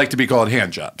 I would like to be called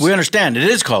hand jobs. We understand. It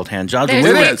is called hand jobs. There's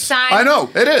We a were- big sign. I know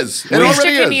it is. It Mr.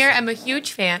 already Kinnear, is. I'm a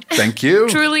huge fan. Thank you.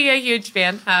 Truly a huge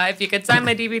fan. If you could sign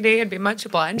my DVD, I'd be much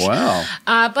obliged. Wow.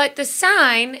 But the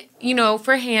sign,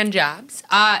 for hand jobs,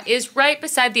 is right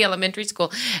beside the elementary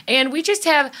school. And we just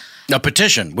have A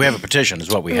petition. We have a petition is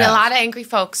what we a have. lot of angry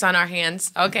folks on our hands.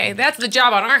 Okay, that's the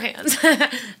job on our hands.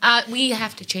 We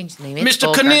have to change the name. It's Mr.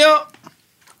 vulgar. Kinnear,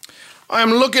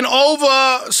 I'm looking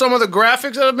over some of the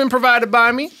graphics that have been provided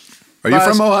by me. Are you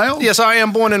from Ohio? Yes, I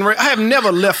am born and raised. I have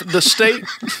never left the state.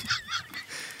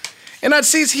 And it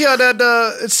sees here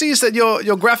that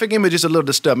your graphic image is a little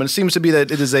disturbing. It seems to be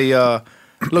that it is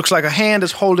looks like a hand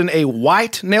is holding a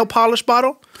white nail polish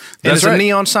bottle. And That's it's right. a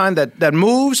neon sign that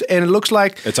moves, and it looks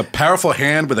like It's a powerful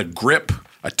hand with a grip,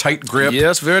 a tight grip.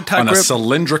 Yes, very tight on grip. a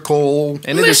cylindrical.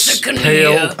 And it is Mr. Kinnear,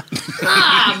 pale.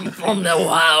 I'm from the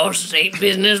Ohio State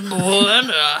Business Board.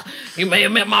 You may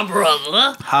have met my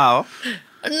brother. How?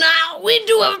 Now, we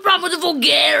do have a problem with the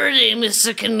vulgarity,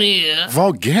 Mr. Kinnear.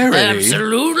 Vulgarity?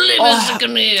 Absolutely, Mr.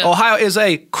 Kinnear. Ohio is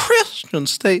a Christian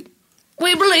state.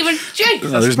 We believe in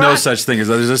Jesus. No, there's no such thing as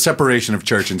that. There's a separation of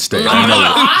church and state. Not I in know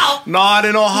that. Ohio. Not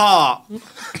in Ohio.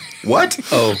 What?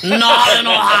 Oh. Not in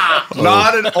Ohio.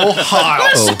 Not in Ohio.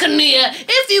 Mr. Kinnear,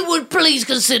 if you would please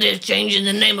consider changing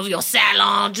the name of your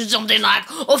salon to something like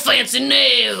a Fancy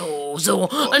Nails or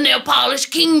a Nail Polish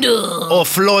Kingdom. Or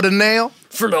Florida Nail.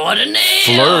 Florida Nail.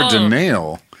 Fleur de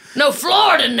nail. No,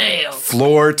 Florida Nail.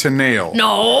 Floor to nail.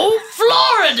 No,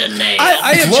 Florida Nail.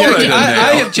 I object. Florida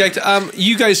I Nail. object.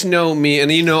 You guys know me,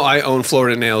 and you know I own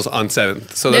Florida Nails on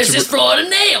 7th. So This that's is Florida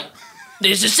Nail.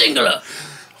 This is singular.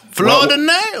 Florida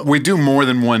nail. We do more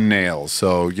than one nail,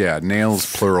 so yeah, nails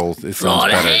plural. It sounds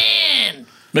Florida better. hand.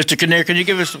 Mr. Kinnear, can you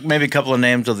give us maybe a couple of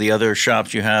names of the other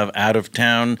shops you have out of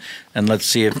town, and let's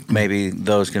see if maybe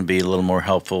those can be a little more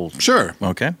helpful. Sure.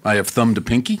 Okay. I have Thumb to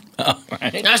Pinky. All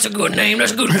right. That's a good name.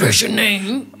 That's a good Christian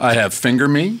name. I have Finger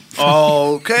Me.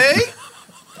 Okay.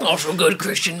 Also a good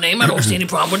Christian name. I don't see any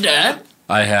problem with that.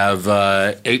 I have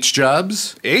H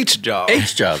Jobs. H Job.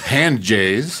 H Job. Hand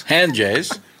Jays. Hand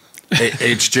Jays.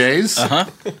 HJs.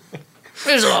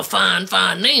 There's a lot of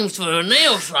fine names for a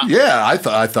nail shop. Yeah, I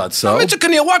thought so. Mr.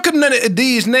 Kinnear, why couldn't none of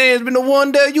these names been the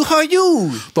one that you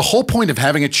used? The whole point of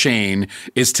having a chain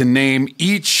is to name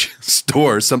each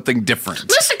store something different.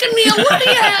 Mr. Kinnear, what do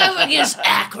you have against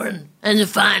Akron and the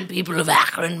fine people of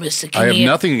Akron, Mr. Kinnear? I have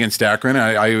nothing against Akron.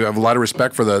 I have a lot of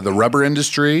respect for the rubber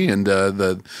industry and all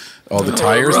the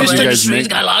tires that you guys industry's make.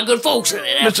 got a lot of good folks in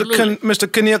it.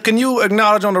 Mr. Kinnear, can you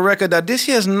acknowledge on the record that this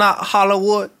here is not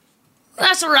Hollywood?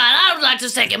 That's all right. I would like to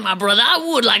second my brother. I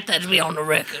would like that to be on the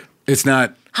record. It's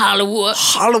not Hollywood.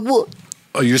 Hollywood.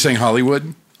 Oh, you're saying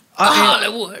Hollywood?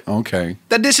 Hollywood. Okay.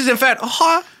 That this is in fact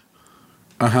a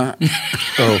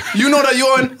Oh. You know that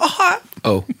you're in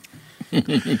Oh.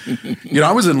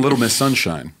 I was in Little Miss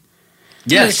Sunshine.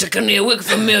 Yes. Mr. Kinnear, we're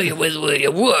familiar with where you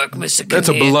work, Mr. Kinnear. That's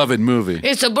a beloved movie.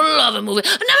 It's a beloved movie.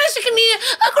 Now, Mr. Kinnear,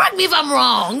 correct me if I'm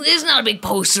wrong. There's not a big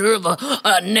poster of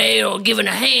a nail giving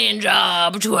a hand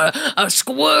job to a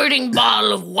squirting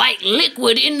bottle of white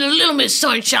liquid in the Little Miss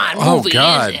Sunshine movie, Oh,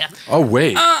 God. is there? Oh,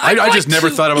 wait. I'd I like just never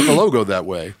to- thought about the logo that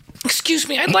way. Excuse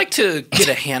me, I'd like to get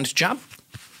a hand job.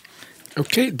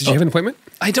 Okay, did you have an appointment?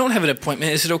 I don't have an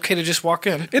appointment. Is it okay to just walk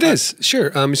in? It is, sure.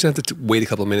 You just have to wait a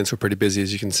couple of minutes. We're pretty busy,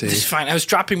 as you can see. It's fine. I was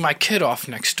dropping my kid off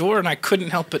next door, and I couldn't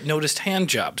help but notice hand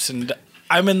jobs, and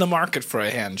I'm in the market for a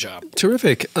hand job.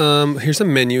 Terrific. Here's a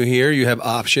menu here. You have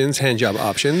options, hand job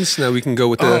options. Now we can go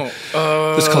with the.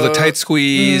 This is called the tight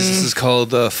squeeze. This is called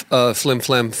the flim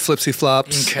flam flipsy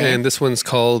flops, Okay. and this one's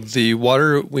called the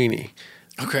water weenie.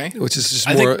 Okay. Which is just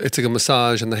I more. think- It's like a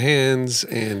massage on the hands,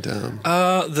 and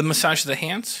The massage of the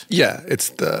hands? yeah, it's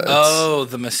the.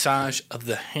 The massage of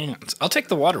the hands. I'll take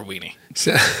the water weenie.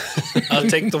 I'll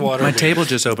take the water My weenie. table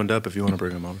just opened up if you want to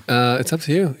bring them on. It's up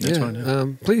to you. That's yeah.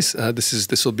 fine, Please,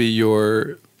 this will be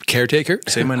your caretaker.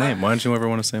 Say my name. Why don't you ever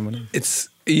want to say my name? It's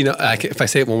if I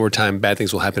say it one more time, bad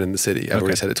things will happen in the city. I've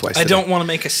already said it twice. I today. don't want to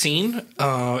make a scene.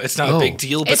 It's not a big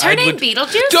deal. But Is her I name would...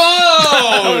 Beetlejuice?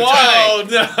 Oh,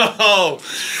 no.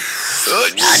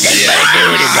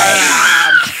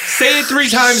 Say it 3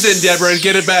 times then, Deborah, and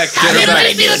get it back. Get it back.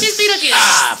 Beetlejuice.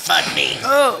 Ah, fuck me.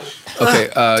 Oh. Okay,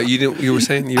 you were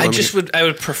saying? I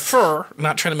would prefer,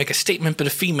 not trying to make a statement, but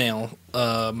a female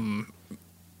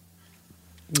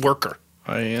worker.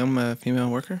 I am a female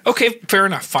worker. Okay, fair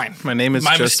enough. Fine. My name is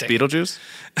My just mistake. Beetlejuice.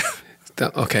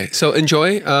 Okay, so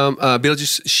enjoy.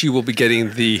 Beetlejuice, she will be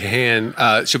getting the hand.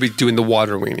 She'll be doing the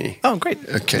water weenie. Oh, great.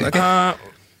 Okay.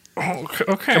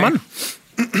 Okay. Come on.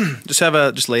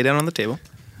 just lay down on the table.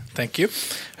 Thank you.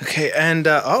 Okay, and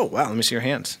oh wow, let me see your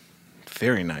hands.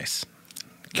 Very nice.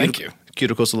 Thank you.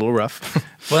 Cuticle's a little rough.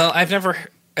 Well, I've never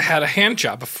had a hand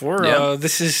job before. Yeah.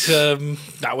 This is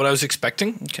not what I was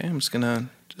expecting. Okay, I'm just gonna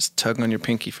tug on your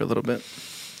pinky for a little bit.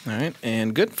 All right,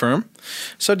 and good, firm.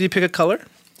 So, do you pick a color?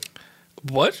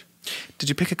 What? Did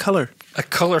you pick a color? A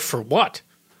color for what?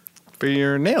 For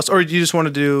your nails, or you just want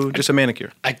to do just a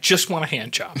manicure? I just want a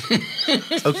hand job.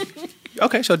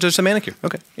 Okay, so just a manicure.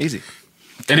 Okay, easy.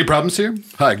 Any problems here?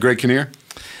 Hi, Greg Kinnear.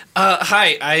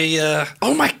 Hi,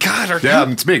 oh my God, are Yeah,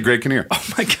 you? it's me, Greg Kinnear. Oh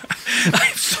my God,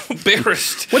 I'm so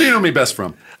embarrassed. What do you know me best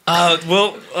from?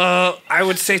 I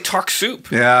would say Talk Soup.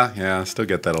 Yeah, still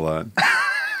get that a lot.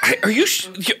 Are you?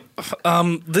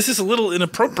 This is a little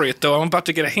inappropriate, though. I'm about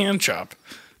to get a hand job.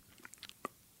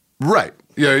 Right.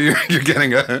 Yeah, you're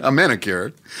getting a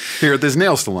manicure here at this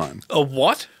nail salon. A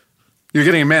what? You're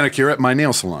getting a manicure at my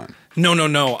nail salon.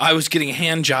 No. I was getting a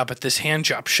hand job at this hand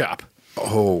job shop.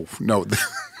 Oh, no.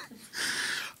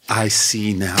 I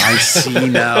see now.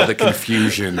 The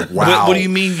confusion. Wow. What do you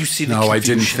mean you see the No,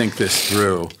 confusion? I didn't think this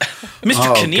through.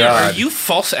 Mr. Kinnear, God. are you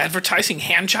false advertising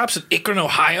hand jobs in Akron,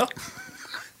 Ohio?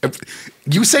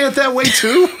 You say it that way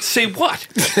too? Say what?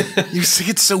 You say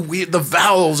it so weird. The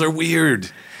vowels are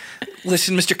weird.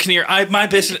 Listen, Mr. Kinnear, my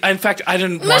business. In fact, I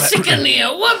didn't want Mr. Kinnear,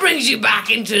 what brings you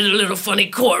back into the little funny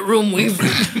courtroom we've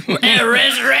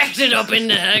resurrected up in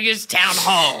the town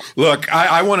hall? Look,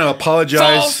 I want to apologize.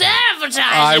 False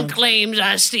advertising claims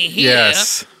I see here.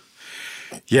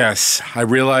 Yes. I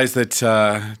realize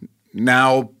that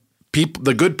now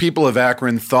the good people of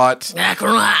Akron thought.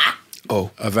 Akron High.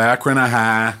 Of Akron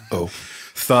High.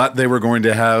 thought they were going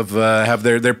to have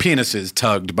their penises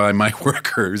tugged by my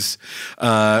workers,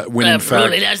 when in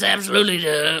Absolutely, fact that's absolutely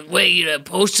the way the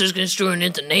poster's construing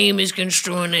it, the name is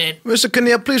construing it. Mr.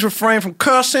 Kinnear, please refrain from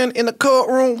cussing in the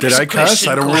courtroom. did I cuss?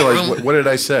 I don't realize what did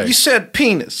I say? You said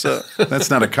penis, sir. That's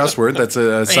not a cuss word. That's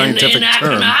a scientific in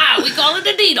Akron, term. Ohio, we call it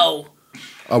a Dido.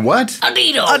 A what? A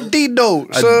Dido. A Dido,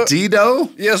 A sir. Dido?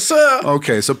 Yes, sir.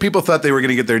 Okay, so people thought they were going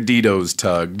to get their Didos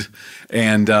tugged,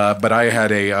 and but I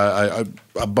had a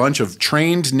bunch of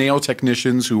trained nail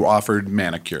technicians who offered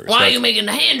manicures. Why are you making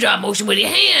the hand job motion with your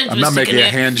hands? I'm not Mr. making a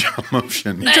Kinnear? hand job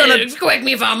motion. Correct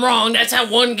me if I'm wrong. That's how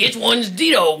one gets one's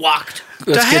Dido walked.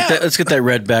 Let's get that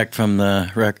read back from the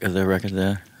record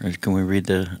there. Or can we read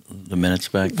the minutes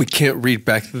back? We can't read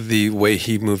back the way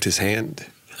he moved his hand.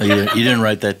 Oh, you didn't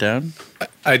write that down?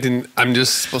 I didn't. I'm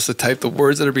just supposed to type the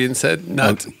words that are being said,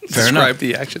 not describe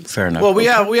the actions. Fair enough. Well, we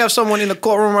have someone in the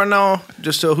courtroom right now,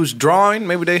 just who's drawing.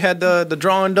 Maybe they had the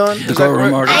drawing done. Is that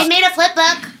correct? I made a flip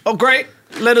book. Oh, great!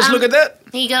 Let us look at that.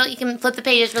 Here you go. You can flip the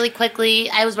pages really quickly.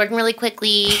 I was working really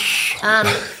quickly.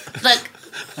 Look,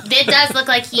 it does look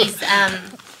like he's,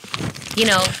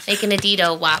 making a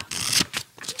Dido wop.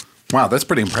 Wow, that's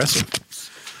pretty impressive.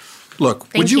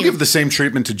 Look, would you give the same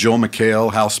treatment to Joel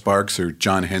McHale, Hal Sparks, or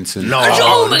John Henson?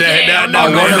 Joel McHale.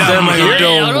 one of them here.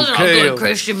 Those are good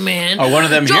Christian men. Are one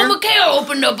of them Joel here? McHale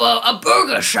opened up a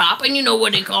burger shop, and you know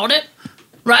what he called it?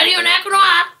 Right here in Akron,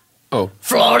 Ohio. Oh.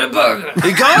 Florida Burger.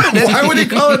 He called it. Why would he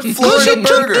call it Florida He took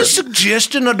Burger? the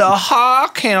suggestion of the high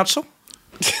council,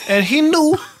 and he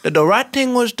knew that the right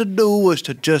thing was to do was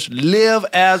to just live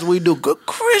as we do. Good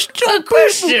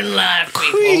Christian life,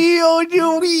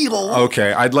 people.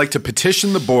 Okay, I'd like to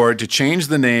petition the board to change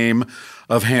the name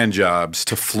of hand jobs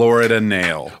to Florida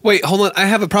Nail. Wait, hold on. I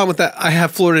have a problem with that. I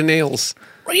have Florida nails.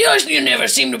 Well, you never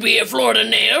seem to be at Florida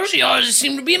Nails. You always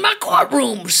seem to be in my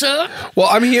courtroom, sir. Well,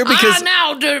 I'm here because I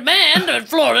now demand that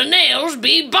Florida Nails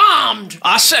be bombed.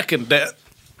 I second that.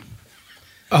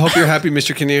 I hope you're happy,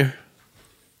 Mr. Kinnear.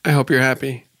 I hope you're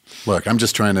happy. Look, I'm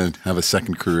just trying to have a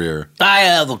second career. I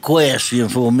have a question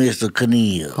for Mr.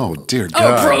 Kinnear. Oh, dear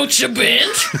God. Approach the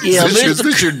bench. Yeah, is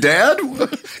this your dad?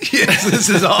 Yes, this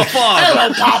is our father.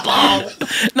 Hello, Papa.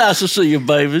 Nice to see you,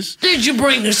 babies. Did you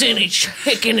bring us any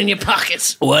chicken in your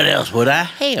pockets? What else would I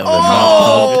have?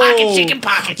 Pocket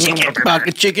chicken.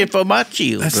 Pocket chicken for my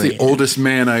children. That's the oldest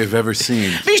man I have ever seen.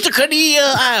 Mr. Kinnear,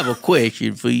 I have a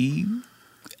question for you.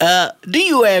 Do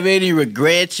you have any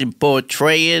regrets in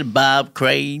portraying Bob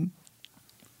Crane?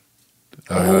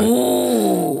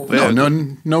 No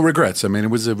regrets. I mean,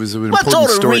 it was an What important sort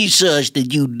of story. research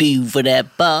did you do for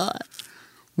that part?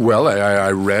 Well,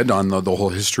 I read on the whole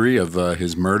history of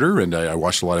his murder, and I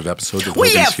watched a lot of episodes of We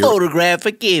Logan's have Hero.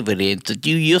 photographic evidence that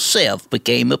you yourself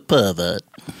became a pervert.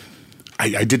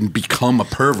 I didn't become a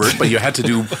pervert, but you had to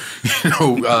do,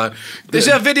 Is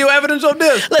there video evidence of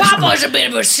this? Papa's a bit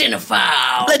of a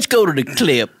cinephile. Let's go to the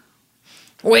clip.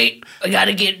 Wait, I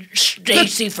gotta get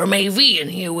Stacy from AV in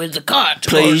here with the cart to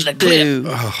Please go to the clip.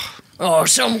 do. Or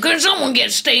can someone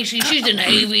get Stacy? She's in the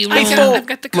AV room. I've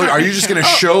got the Look, are you just going to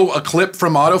show a clip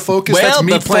from autofocus? That's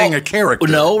me playing a character.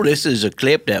 No, this is a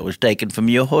clip that was taken from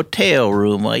your hotel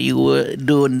room while you were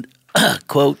doing,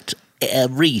 quote,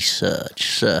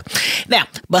 research, sir. Now,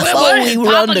 before we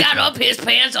run Papa the got up his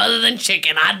pants other than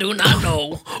chicken? I do not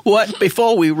know.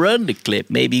 before we run the clip,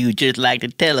 maybe you'd just like to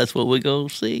tell us what we're gonna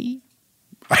see.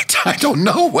 I don't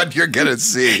know what you're going to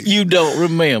see. You don't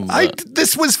remember.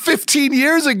 This was 15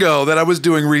 years ago that I was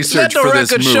doing Let research the for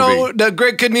this record movie. show that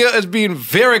Greg Kinnear is being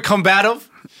very combative.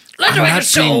 Let the I'm record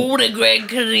not being- show that Greg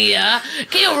Kinnear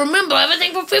can't remember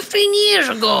everything from 15 years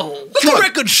ago. Let the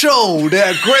record show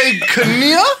that Greg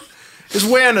Kinnear is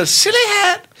wearing a silly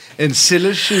hat and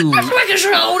silly shoes. Let the record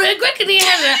show that Greg Kinnear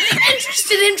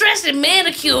has an interest in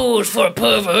manicures for a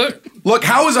pervert. Look,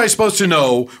 how was I supposed to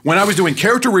know when I was doing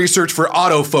character research for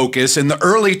autofocus in the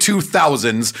early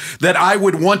 2000s that I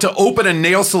would want to open a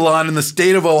nail salon in the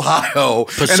state of Ohio and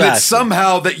that Precisely.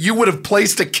 somehow that you would have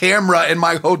placed a camera in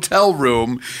my hotel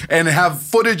room and have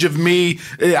footage of me,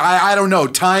 I don't know,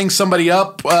 tying somebody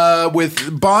up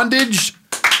with bondage?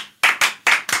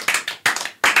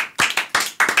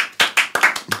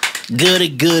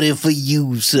 Goody for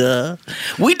you, sir.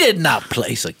 We did not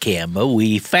place a camera.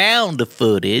 We found the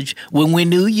footage when we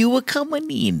knew you were coming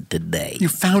in today. You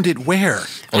found it where?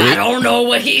 I don't know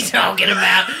what he's talking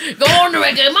about. Go on the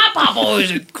record. My papa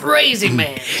was a crazy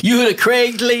man. You heard of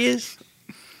Craigslist?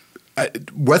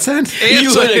 What's that? You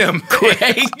Answer heard him. of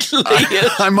Craigslist?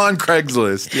 I'm on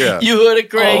Craigslist, yeah. You heard of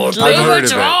Craigslist? I've heard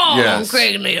What's of it, wrong yes. on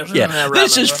Craigslist? Yeah,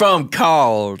 this is from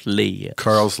Carl's List.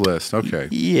 Carl's List, okay.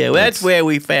 Yeah, well, that's where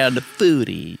we found the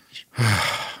footage.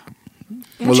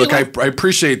 Well, look, I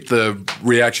appreciate the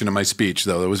reaction to my speech,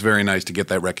 though. It was very nice to get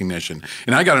that recognition.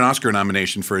 And I got an Oscar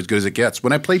nomination for As Good as It Gets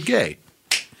when I played gay.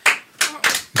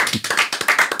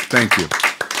 Thank you.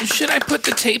 Should I put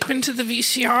the tape into the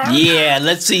VCR? Yeah,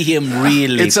 let's see him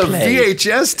really It's a play.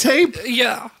 VHS tape?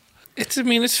 Yeah.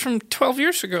 It's from 12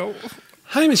 years ago.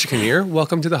 Hi, Mr. Kinnear.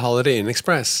 Welcome to the Holiday Inn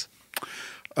Express.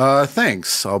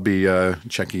 Thanks. I'll be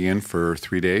checking in for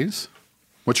 3 days.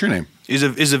 What's your name? Is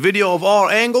a video of all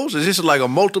angles? Is this like a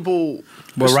multiple?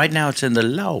 Well, right now it's in the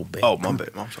lobby. Oh, my bad.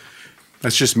 I'm sorry.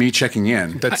 That's just me checking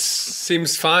in. That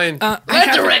seems fine.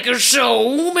 Let the record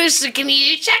show Mr.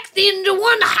 Kinnear checked into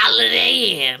one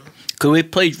Holiday Inn. Could we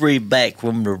please read back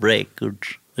from the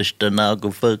records, the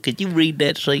stenographer? Could you read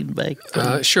that scene back?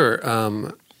 Sure.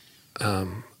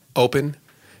 Open,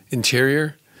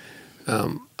 interior,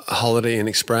 Holiday Inn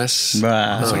Express.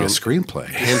 Right. It's like a screenplay.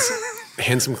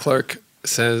 Handsome clerk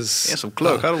says... Handsome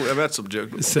clerk? How do we have that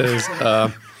subject? Says,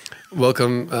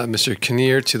 welcome, Mr.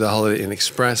 Kinnear, to the Holiday Inn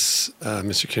Express.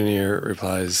 Mr. Kinnear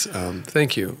replies,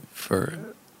 thank you for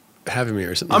having me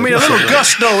or something. I mean, a little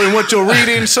gusto in what you're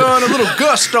reading, son. A little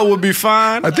gusto would be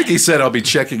fine. I think he said I'll be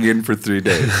checking in for 3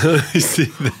 days. You see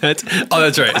that? Oh,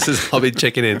 that's right. It says I'll be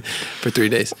checking in for 3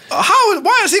 days.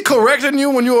 Why is he correcting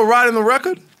you when you were writing the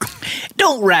record?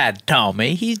 Don't write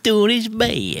Tommy. He's doing his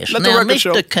best. Let the now, record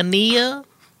Mr. show. Kinnear,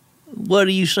 what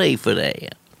do you say for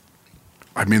that?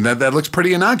 I mean, that looks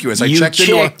pretty innocuous. I You checked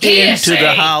checked into the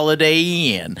TSA. Holiday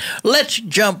Inn. Let's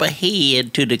jump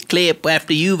ahead to the clip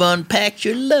after you've unpacked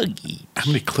your luggage. How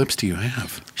many clips do you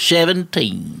have?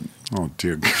 17. Oh,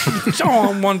 dear God. It's all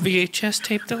on one VHS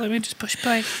tape, though. Let me just push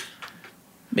play.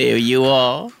 There you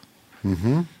are.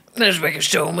 Mm-hmm. Let's record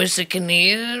show Mr.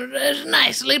 Kinnear. There's a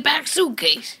nicely packed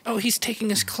suitcase. Oh, he's taking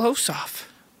his clothes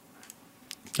off.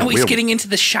 Oh, Oh, he's really? getting into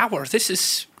the shower. This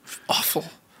is awful.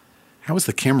 How is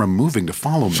the camera moving to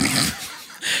follow me?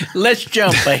 Let's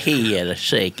jump ahead a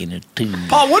second or two.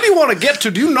 Paul, what do you want to get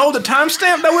to? Do you know the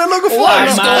timestamp that we're looking for?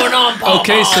 What's going on, Paul?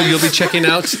 Okay, so you'll be checking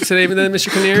out today then,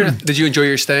 Mr. Kinnear? Did you enjoy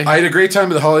your stay? I had a great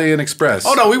time at the Holiday Inn Express.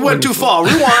 Oh, no, we went too far.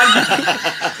 Rewind.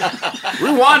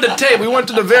 Rewind the tape. We went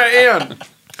to the very end.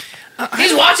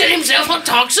 He's watching himself on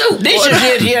Talk Soup. This is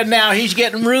it here now. He's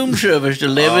getting room service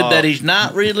delivered that he's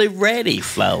not really ready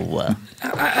for.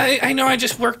 I know I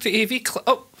just worked the AV club.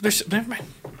 Oh, never mind.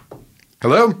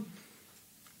 Hello?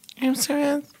 Room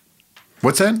service.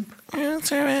 What's that? Room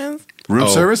service. Room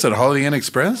service at Holiday Inn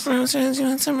Express? Room service. You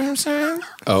want some room service?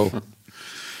 Oh.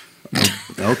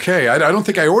 Okay, I don't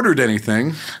think I ordered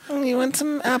anything. Oh, you want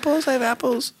some apples? I have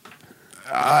apples.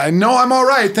 No, I'm all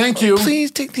right. Thank you.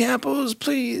 Please take the apples,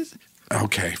 please.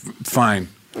 Okay, fine.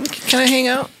 Can I hang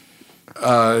out?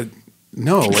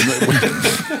 No.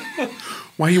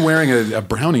 Why are you wearing a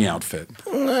brownie outfit?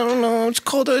 I don't know. It's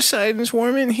cold outside and it's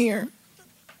warm in here.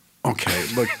 Okay,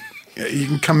 look, you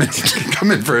can come in. You can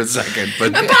come in for a second,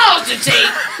 but Pause the tape.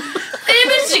 Hey,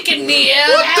 Mr. Kinnear.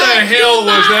 What the hell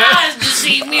was that? Eyes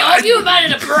deceived me. Oh, you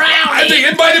invited a brownie. I think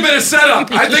it might have been a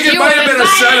setup. I think it might have been a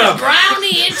setup. You invited a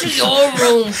brownie into your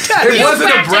room. It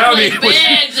wasn't a brownie. You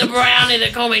begged a brownie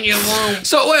to come in your room.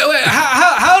 So wait,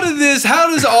 how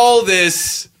does all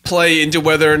this play into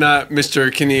whether or not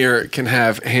Mr. Kinnear can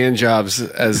have hand jobs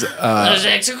as That's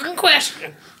an excellent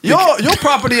question. Your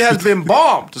property has been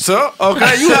bombed, sir.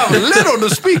 Okay, you have little to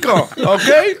speak on.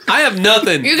 Okay, I have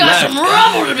nothing. You got left. some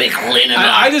rubble to be cleaning up.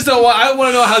 I just don't want. I want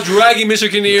to know how dragging Mr.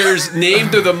 Kinnear's name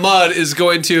through the mud is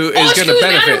going to excuse me, I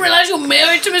benefit. didn't realize you were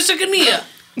married to Mr. Kinnear.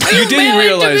 You didn't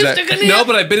realize Mr. that. Kinnear? No,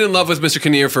 but I've been in love with Mr.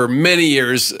 Kinnear for many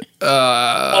years.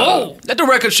 let the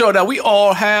record show that we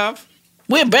all have.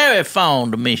 We're very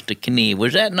fond of Mr. Kinnear.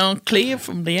 Was that not clear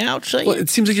from the outset? Well, it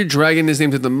seems like you're dragging his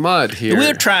name through the mud here.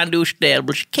 We're trying to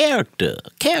establish character.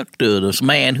 Character of this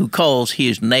man who calls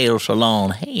his nail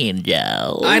salon hand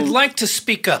job. I'd like to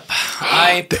speak up.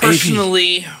 I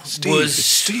personally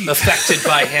was affected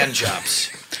by hand jobs.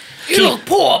 You look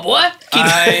poor, boy.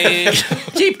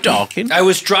 Keep talking. I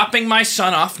was dropping my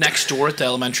son off next door at the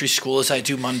elementary school as I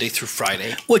do Monday through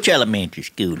Friday. Which elementary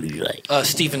school is that?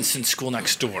 Stevenson School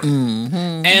next door.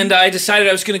 Mm-hmm. And I decided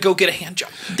I was going to go get a hand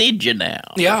job. Did you now?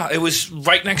 Yeah, it was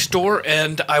right next door,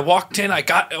 and I walked in. I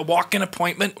got a walk-in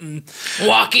appointment. And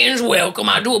walk-ins welcome.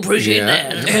 I do appreciate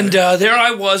that. And there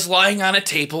I was, lying on a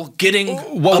table, getting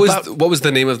What was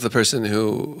the name of the person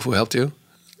who helped you?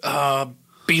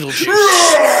 Beetlejuice.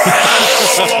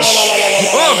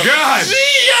 Oh, God.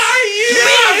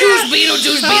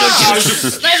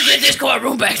 Beetlejuice. Let's get this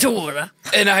courtroom back to order.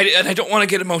 And I don't want to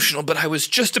get emotional, but I was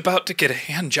just about to get a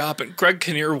hand job, and Greg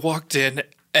Kinnear walked in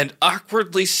and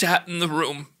awkwardly sat in the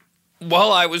room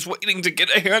while I was waiting to get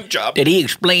a hand job. Did he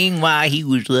explain why he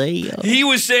was there? He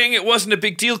was saying it wasn't a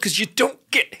big deal because you don't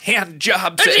get hand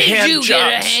jobs at Did hand you jobs.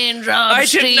 get a hand job, I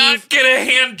Steve? did not get a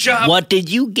hand job. What did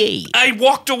you get? I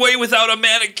walked away without a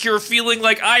manicure feeling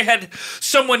like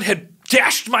someone had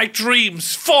dashed my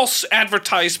dreams. False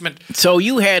advertisement. So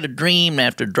you had a dream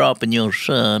after dropping your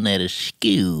son at a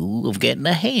school of getting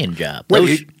a hand job.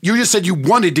 Wait, you just said you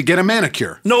wanted to get a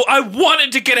manicure. No, I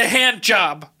wanted to get a hand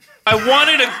job. I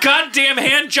wanted a goddamn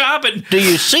hand job, and Do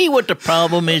you see what the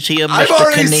problem is here, Mr. I've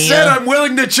already Kinnear? said I'm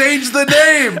willing to change the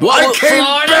name. I came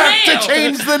back to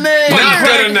change the name. Not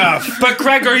good enough. But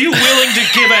Greg, are you willing to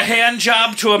give a hand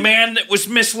job to a man that was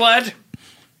misled?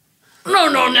 No,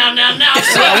 now.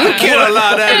 We can't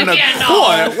allow that in the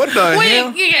court. What the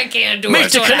hell? You can't do a Mr.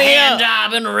 sort of Kinnear. hand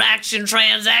job interaction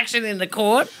transaction in the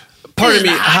court. Pardon me.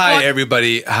 This is the high Hi, court.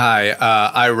 everybody. Hi.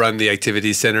 I run the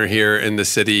activity center here in the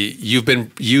city. You've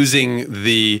been using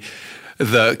the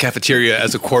cafeteria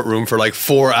as a courtroom for like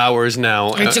 4 hours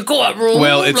now. It's a courtroom.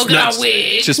 Well, it's Look not at our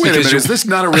wigs. just Wait a because minute, is this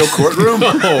not a real courtroom?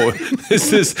 No,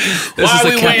 this is. Why are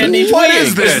we wearing these What wigs?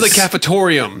 is this? This is the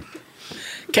cafetorium.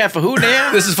 Cafe who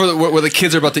now? This is for where the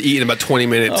kids are about to eat in about 20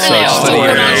 minutes. They all just let you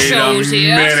put know. on shows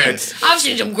here. minute. I've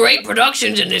seen some great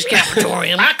productions in this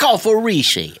cafetorium. I call for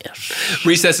recess.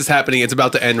 Recess is happening. It's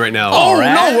about to end right now. Oh,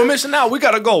 right. no, we're missing out. We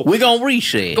got to go. We're going to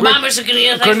recess. Goodbye, Mr.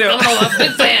 Kinnear. Thanks for coming over. I'm a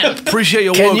big fan. Appreciate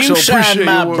your Can work, you so appreciate sign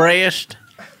my your work. breast?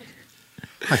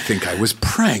 I think I was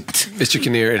pranked. Mr.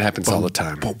 Kinnear, it happens all the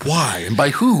time. But why and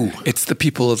by who? It's the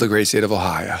people of the great state of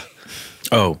Ohio.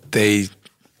 Oh.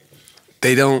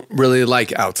 They don't really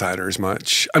like outsiders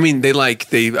much. I mean,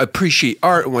 they appreciate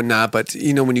art and whatnot, but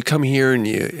you know, when you come here and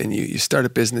you start a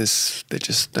business,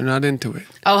 they're not into it.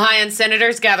 Ohioan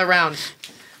senators, gather round.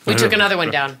 We took another one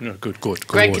down. Good.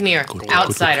 Greg Kinnear,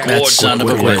 outsider. That son of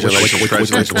a bitch.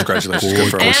 Congratulations.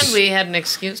 Good for us. And we had an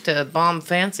excuse to bomb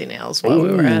Fancy Nails while we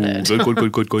were at it.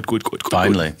 Good.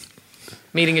 Finally.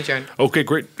 Meeting adjourned. Okay,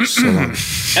 great.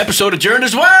 Episode adjourned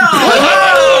as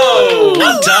well.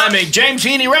 Good timing. James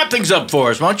Heaney, wrap things up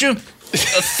for us, won't you?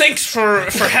 Thanks for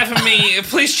having me.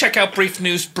 Please check out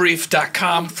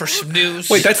briefnewsbrief.com for some news.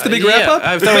 Wait, that's the big wrap up?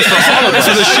 I thought it was for all of us.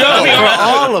 This is a show. For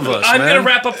all of us, I'm man. going to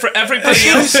wrap up for everybody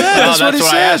else. That's what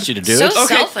I asked you to do. So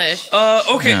Okay. selfish.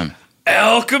 Okay. Yeah.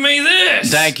 Alchemy this.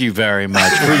 Thank you very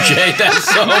much. Appreciate that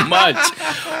so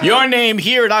much. Your name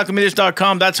here at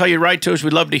alchemythis.com. That's how you write to us.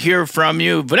 We'd love to hear from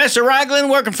you. Vanessa Ragland,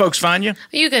 where can folks find you?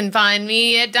 You can find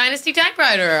me at Dynasty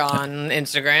Typewriter on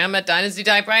Instagram at Dynasty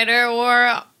Typewriter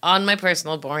or on my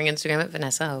personal boring Instagram at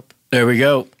Vanessa Hope. There we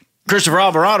go. Christopher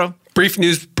Alvarado. Brief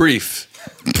news brief.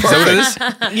 Is that what it is?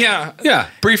 Yeah. Yeah.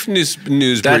 Brief news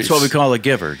That's briefs. what we call a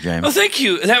giver, James. Well, thank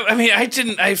you.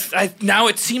 Now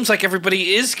it seems like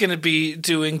everybody is going to be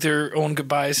doing their own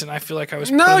goodbyes, and I feel like I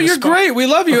was. No, put on the you're spot. great. We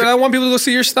love you, and I want people to go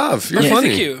see your stuff. You're funny.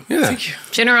 Thank you. Yeah. Thank you.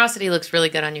 Generosity looks really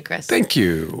good on you, Chris. Thank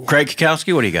you. Craig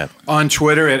Kukowski, what do you got? On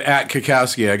Twitter at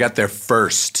Kukowski. I got there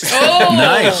first. Oh!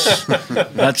 Nice.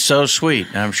 That's so sweet.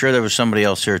 I'm sure there was somebody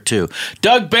else here, too.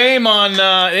 Doug Boehm on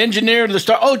Engineer to the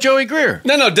Star. Oh, Joey Greer.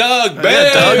 No, Doug.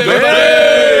 Yeah, Doug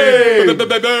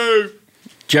Boehm.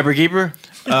 Jebber Keeper.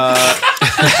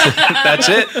 That's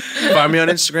it. Find me on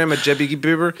Instagram at Jebby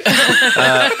Bieber.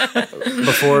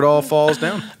 Before it all falls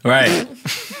down. Right.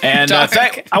 And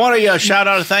I want to shout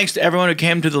out a thanks to everyone who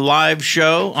came to the live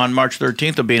show on March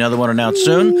 13th. There'll be another one announced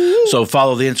soon. So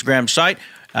follow the Instagram site.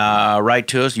 Write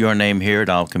to us, your name here at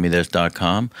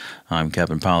alchemythis.com. I'm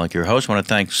Kevin Pollak, your host. I want to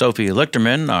thank Sophie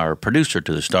Lichterman, our producer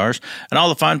to the stars, and all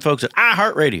the fine folks at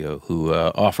iHeartRadio who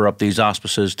offer up these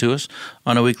auspices to us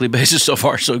on a weekly basis. So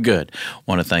far, so good.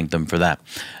 Want to thank them for that.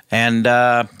 And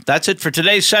that's it for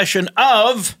today's session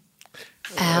of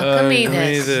Alchemy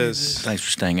This. Thanks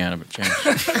for staying out of it, James.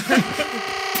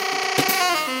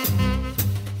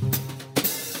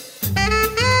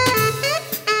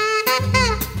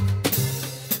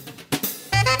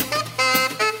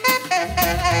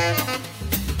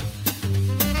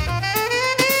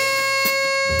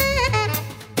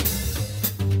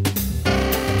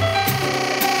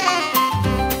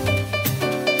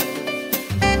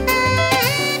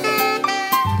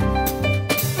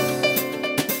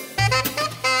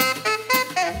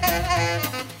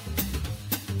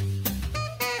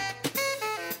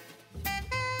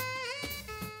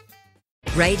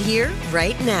 Right here,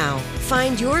 right now.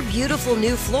 Find your beautiful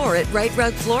new floor at Right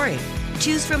Rug Flooring.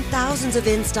 Choose from thousands of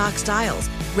in-stock styles,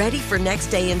 ready for next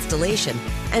day installation,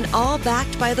 and all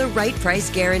backed by the right price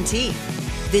guarantee.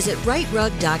 Visit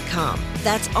rightrug.com.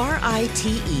 That's RITERUG.com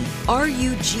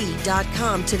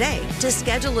today to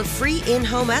schedule a free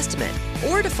in-home estimate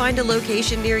or to find a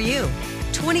location near you.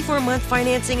 24-month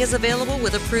financing is available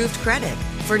with approved credit.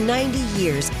 For 90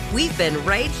 years, we've been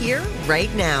right here,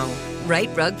 right now.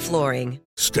 Right Rug Flooring.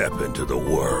 Step into the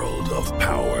world of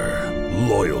power,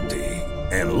 loyalty,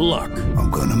 and luck. I'm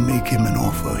gonna make him an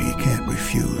offer he can't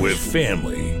refuse. With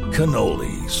family,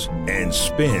 cannolis, and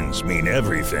spins mean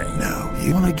everything. Now,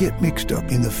 you wanna get mixed up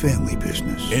in the family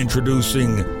business.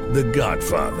 Introducing The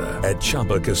Godfather at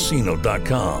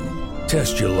ChumbaCasino.com.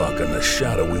 Test your luck in the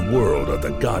shadowy world of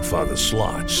The Godfather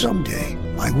slot. Someday,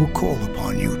 I will call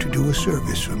upon you to do a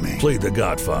service for me. Play The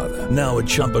Godfather, now at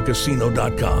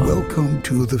ChumbaCasino.com. Welcome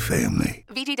to the family.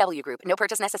 VGW Group. No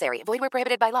purchase necessary. Void where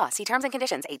prohibited by law. See terms and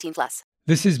conditions. 18+.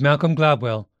 This is Malcolm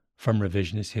Gladwell from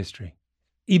Revisionist History.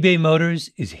 eBay Motors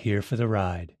is here for the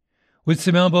ride. With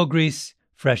some elbow grease,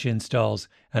 fresh installs,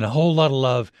 and a whole lot of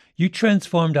love, you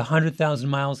transformed 100,000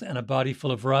 miles and a body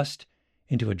full of rust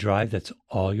into a drive that's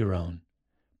all your own.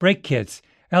 Brake kits,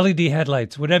 LED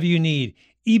headlights, whatever you need,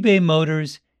 eBay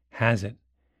Motors has it.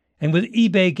 And with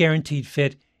eBay Guaranteed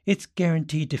Fit, it's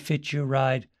guaranteed to fit your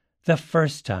ride the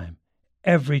first time,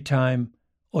 every time,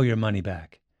 or your money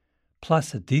back.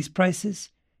 Plus, at these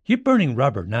prices, you're burning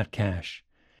rubber, not cash.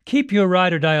 Keep your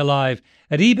ride or die alive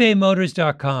at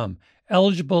ebaymotors.com.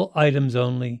 Eligible items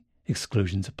only.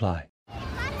 Exclusions apply.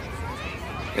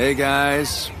 Hey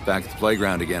guys, back at the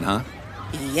playground again, huh?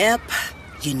 Yep.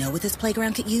 You know what this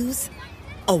playground could use?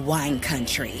 A wine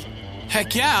country.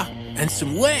 Heck yeah, and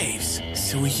some waves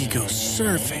so we could go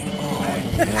surfing.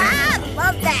 Oh, yeah.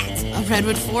 Love that. A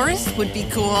redwood forest would be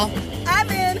cool. I'm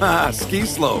in. Ski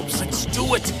slopes. Let's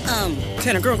do it.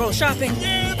 Can a girl go shopping?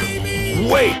 Yeah,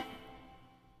 baby. Wait.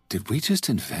 Did we just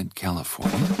invent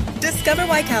California? Discover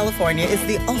why California is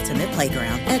the ultimate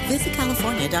playground at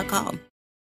visitcalifornia.com.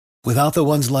 Without the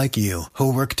ones like you,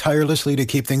 who work tirelessly to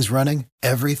keep things running,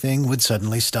 everything would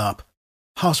suddenly stop.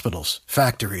 Hospitals,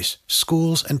 factories,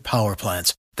 schools, and power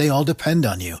plants, they all depend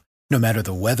on you. No matter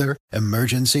the weather,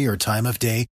 emergency, or time of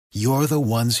day, you're the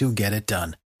ones who get it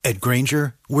done. At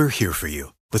Grainger, we're here for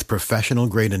you with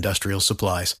professional-grade industrial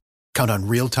supplies. Count on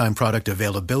real-time product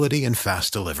availability and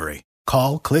fast delivery.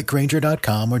 Call, click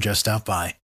Grainger.com, or just stop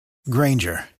by.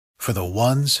 Grainger, for the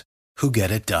ones who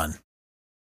get it done.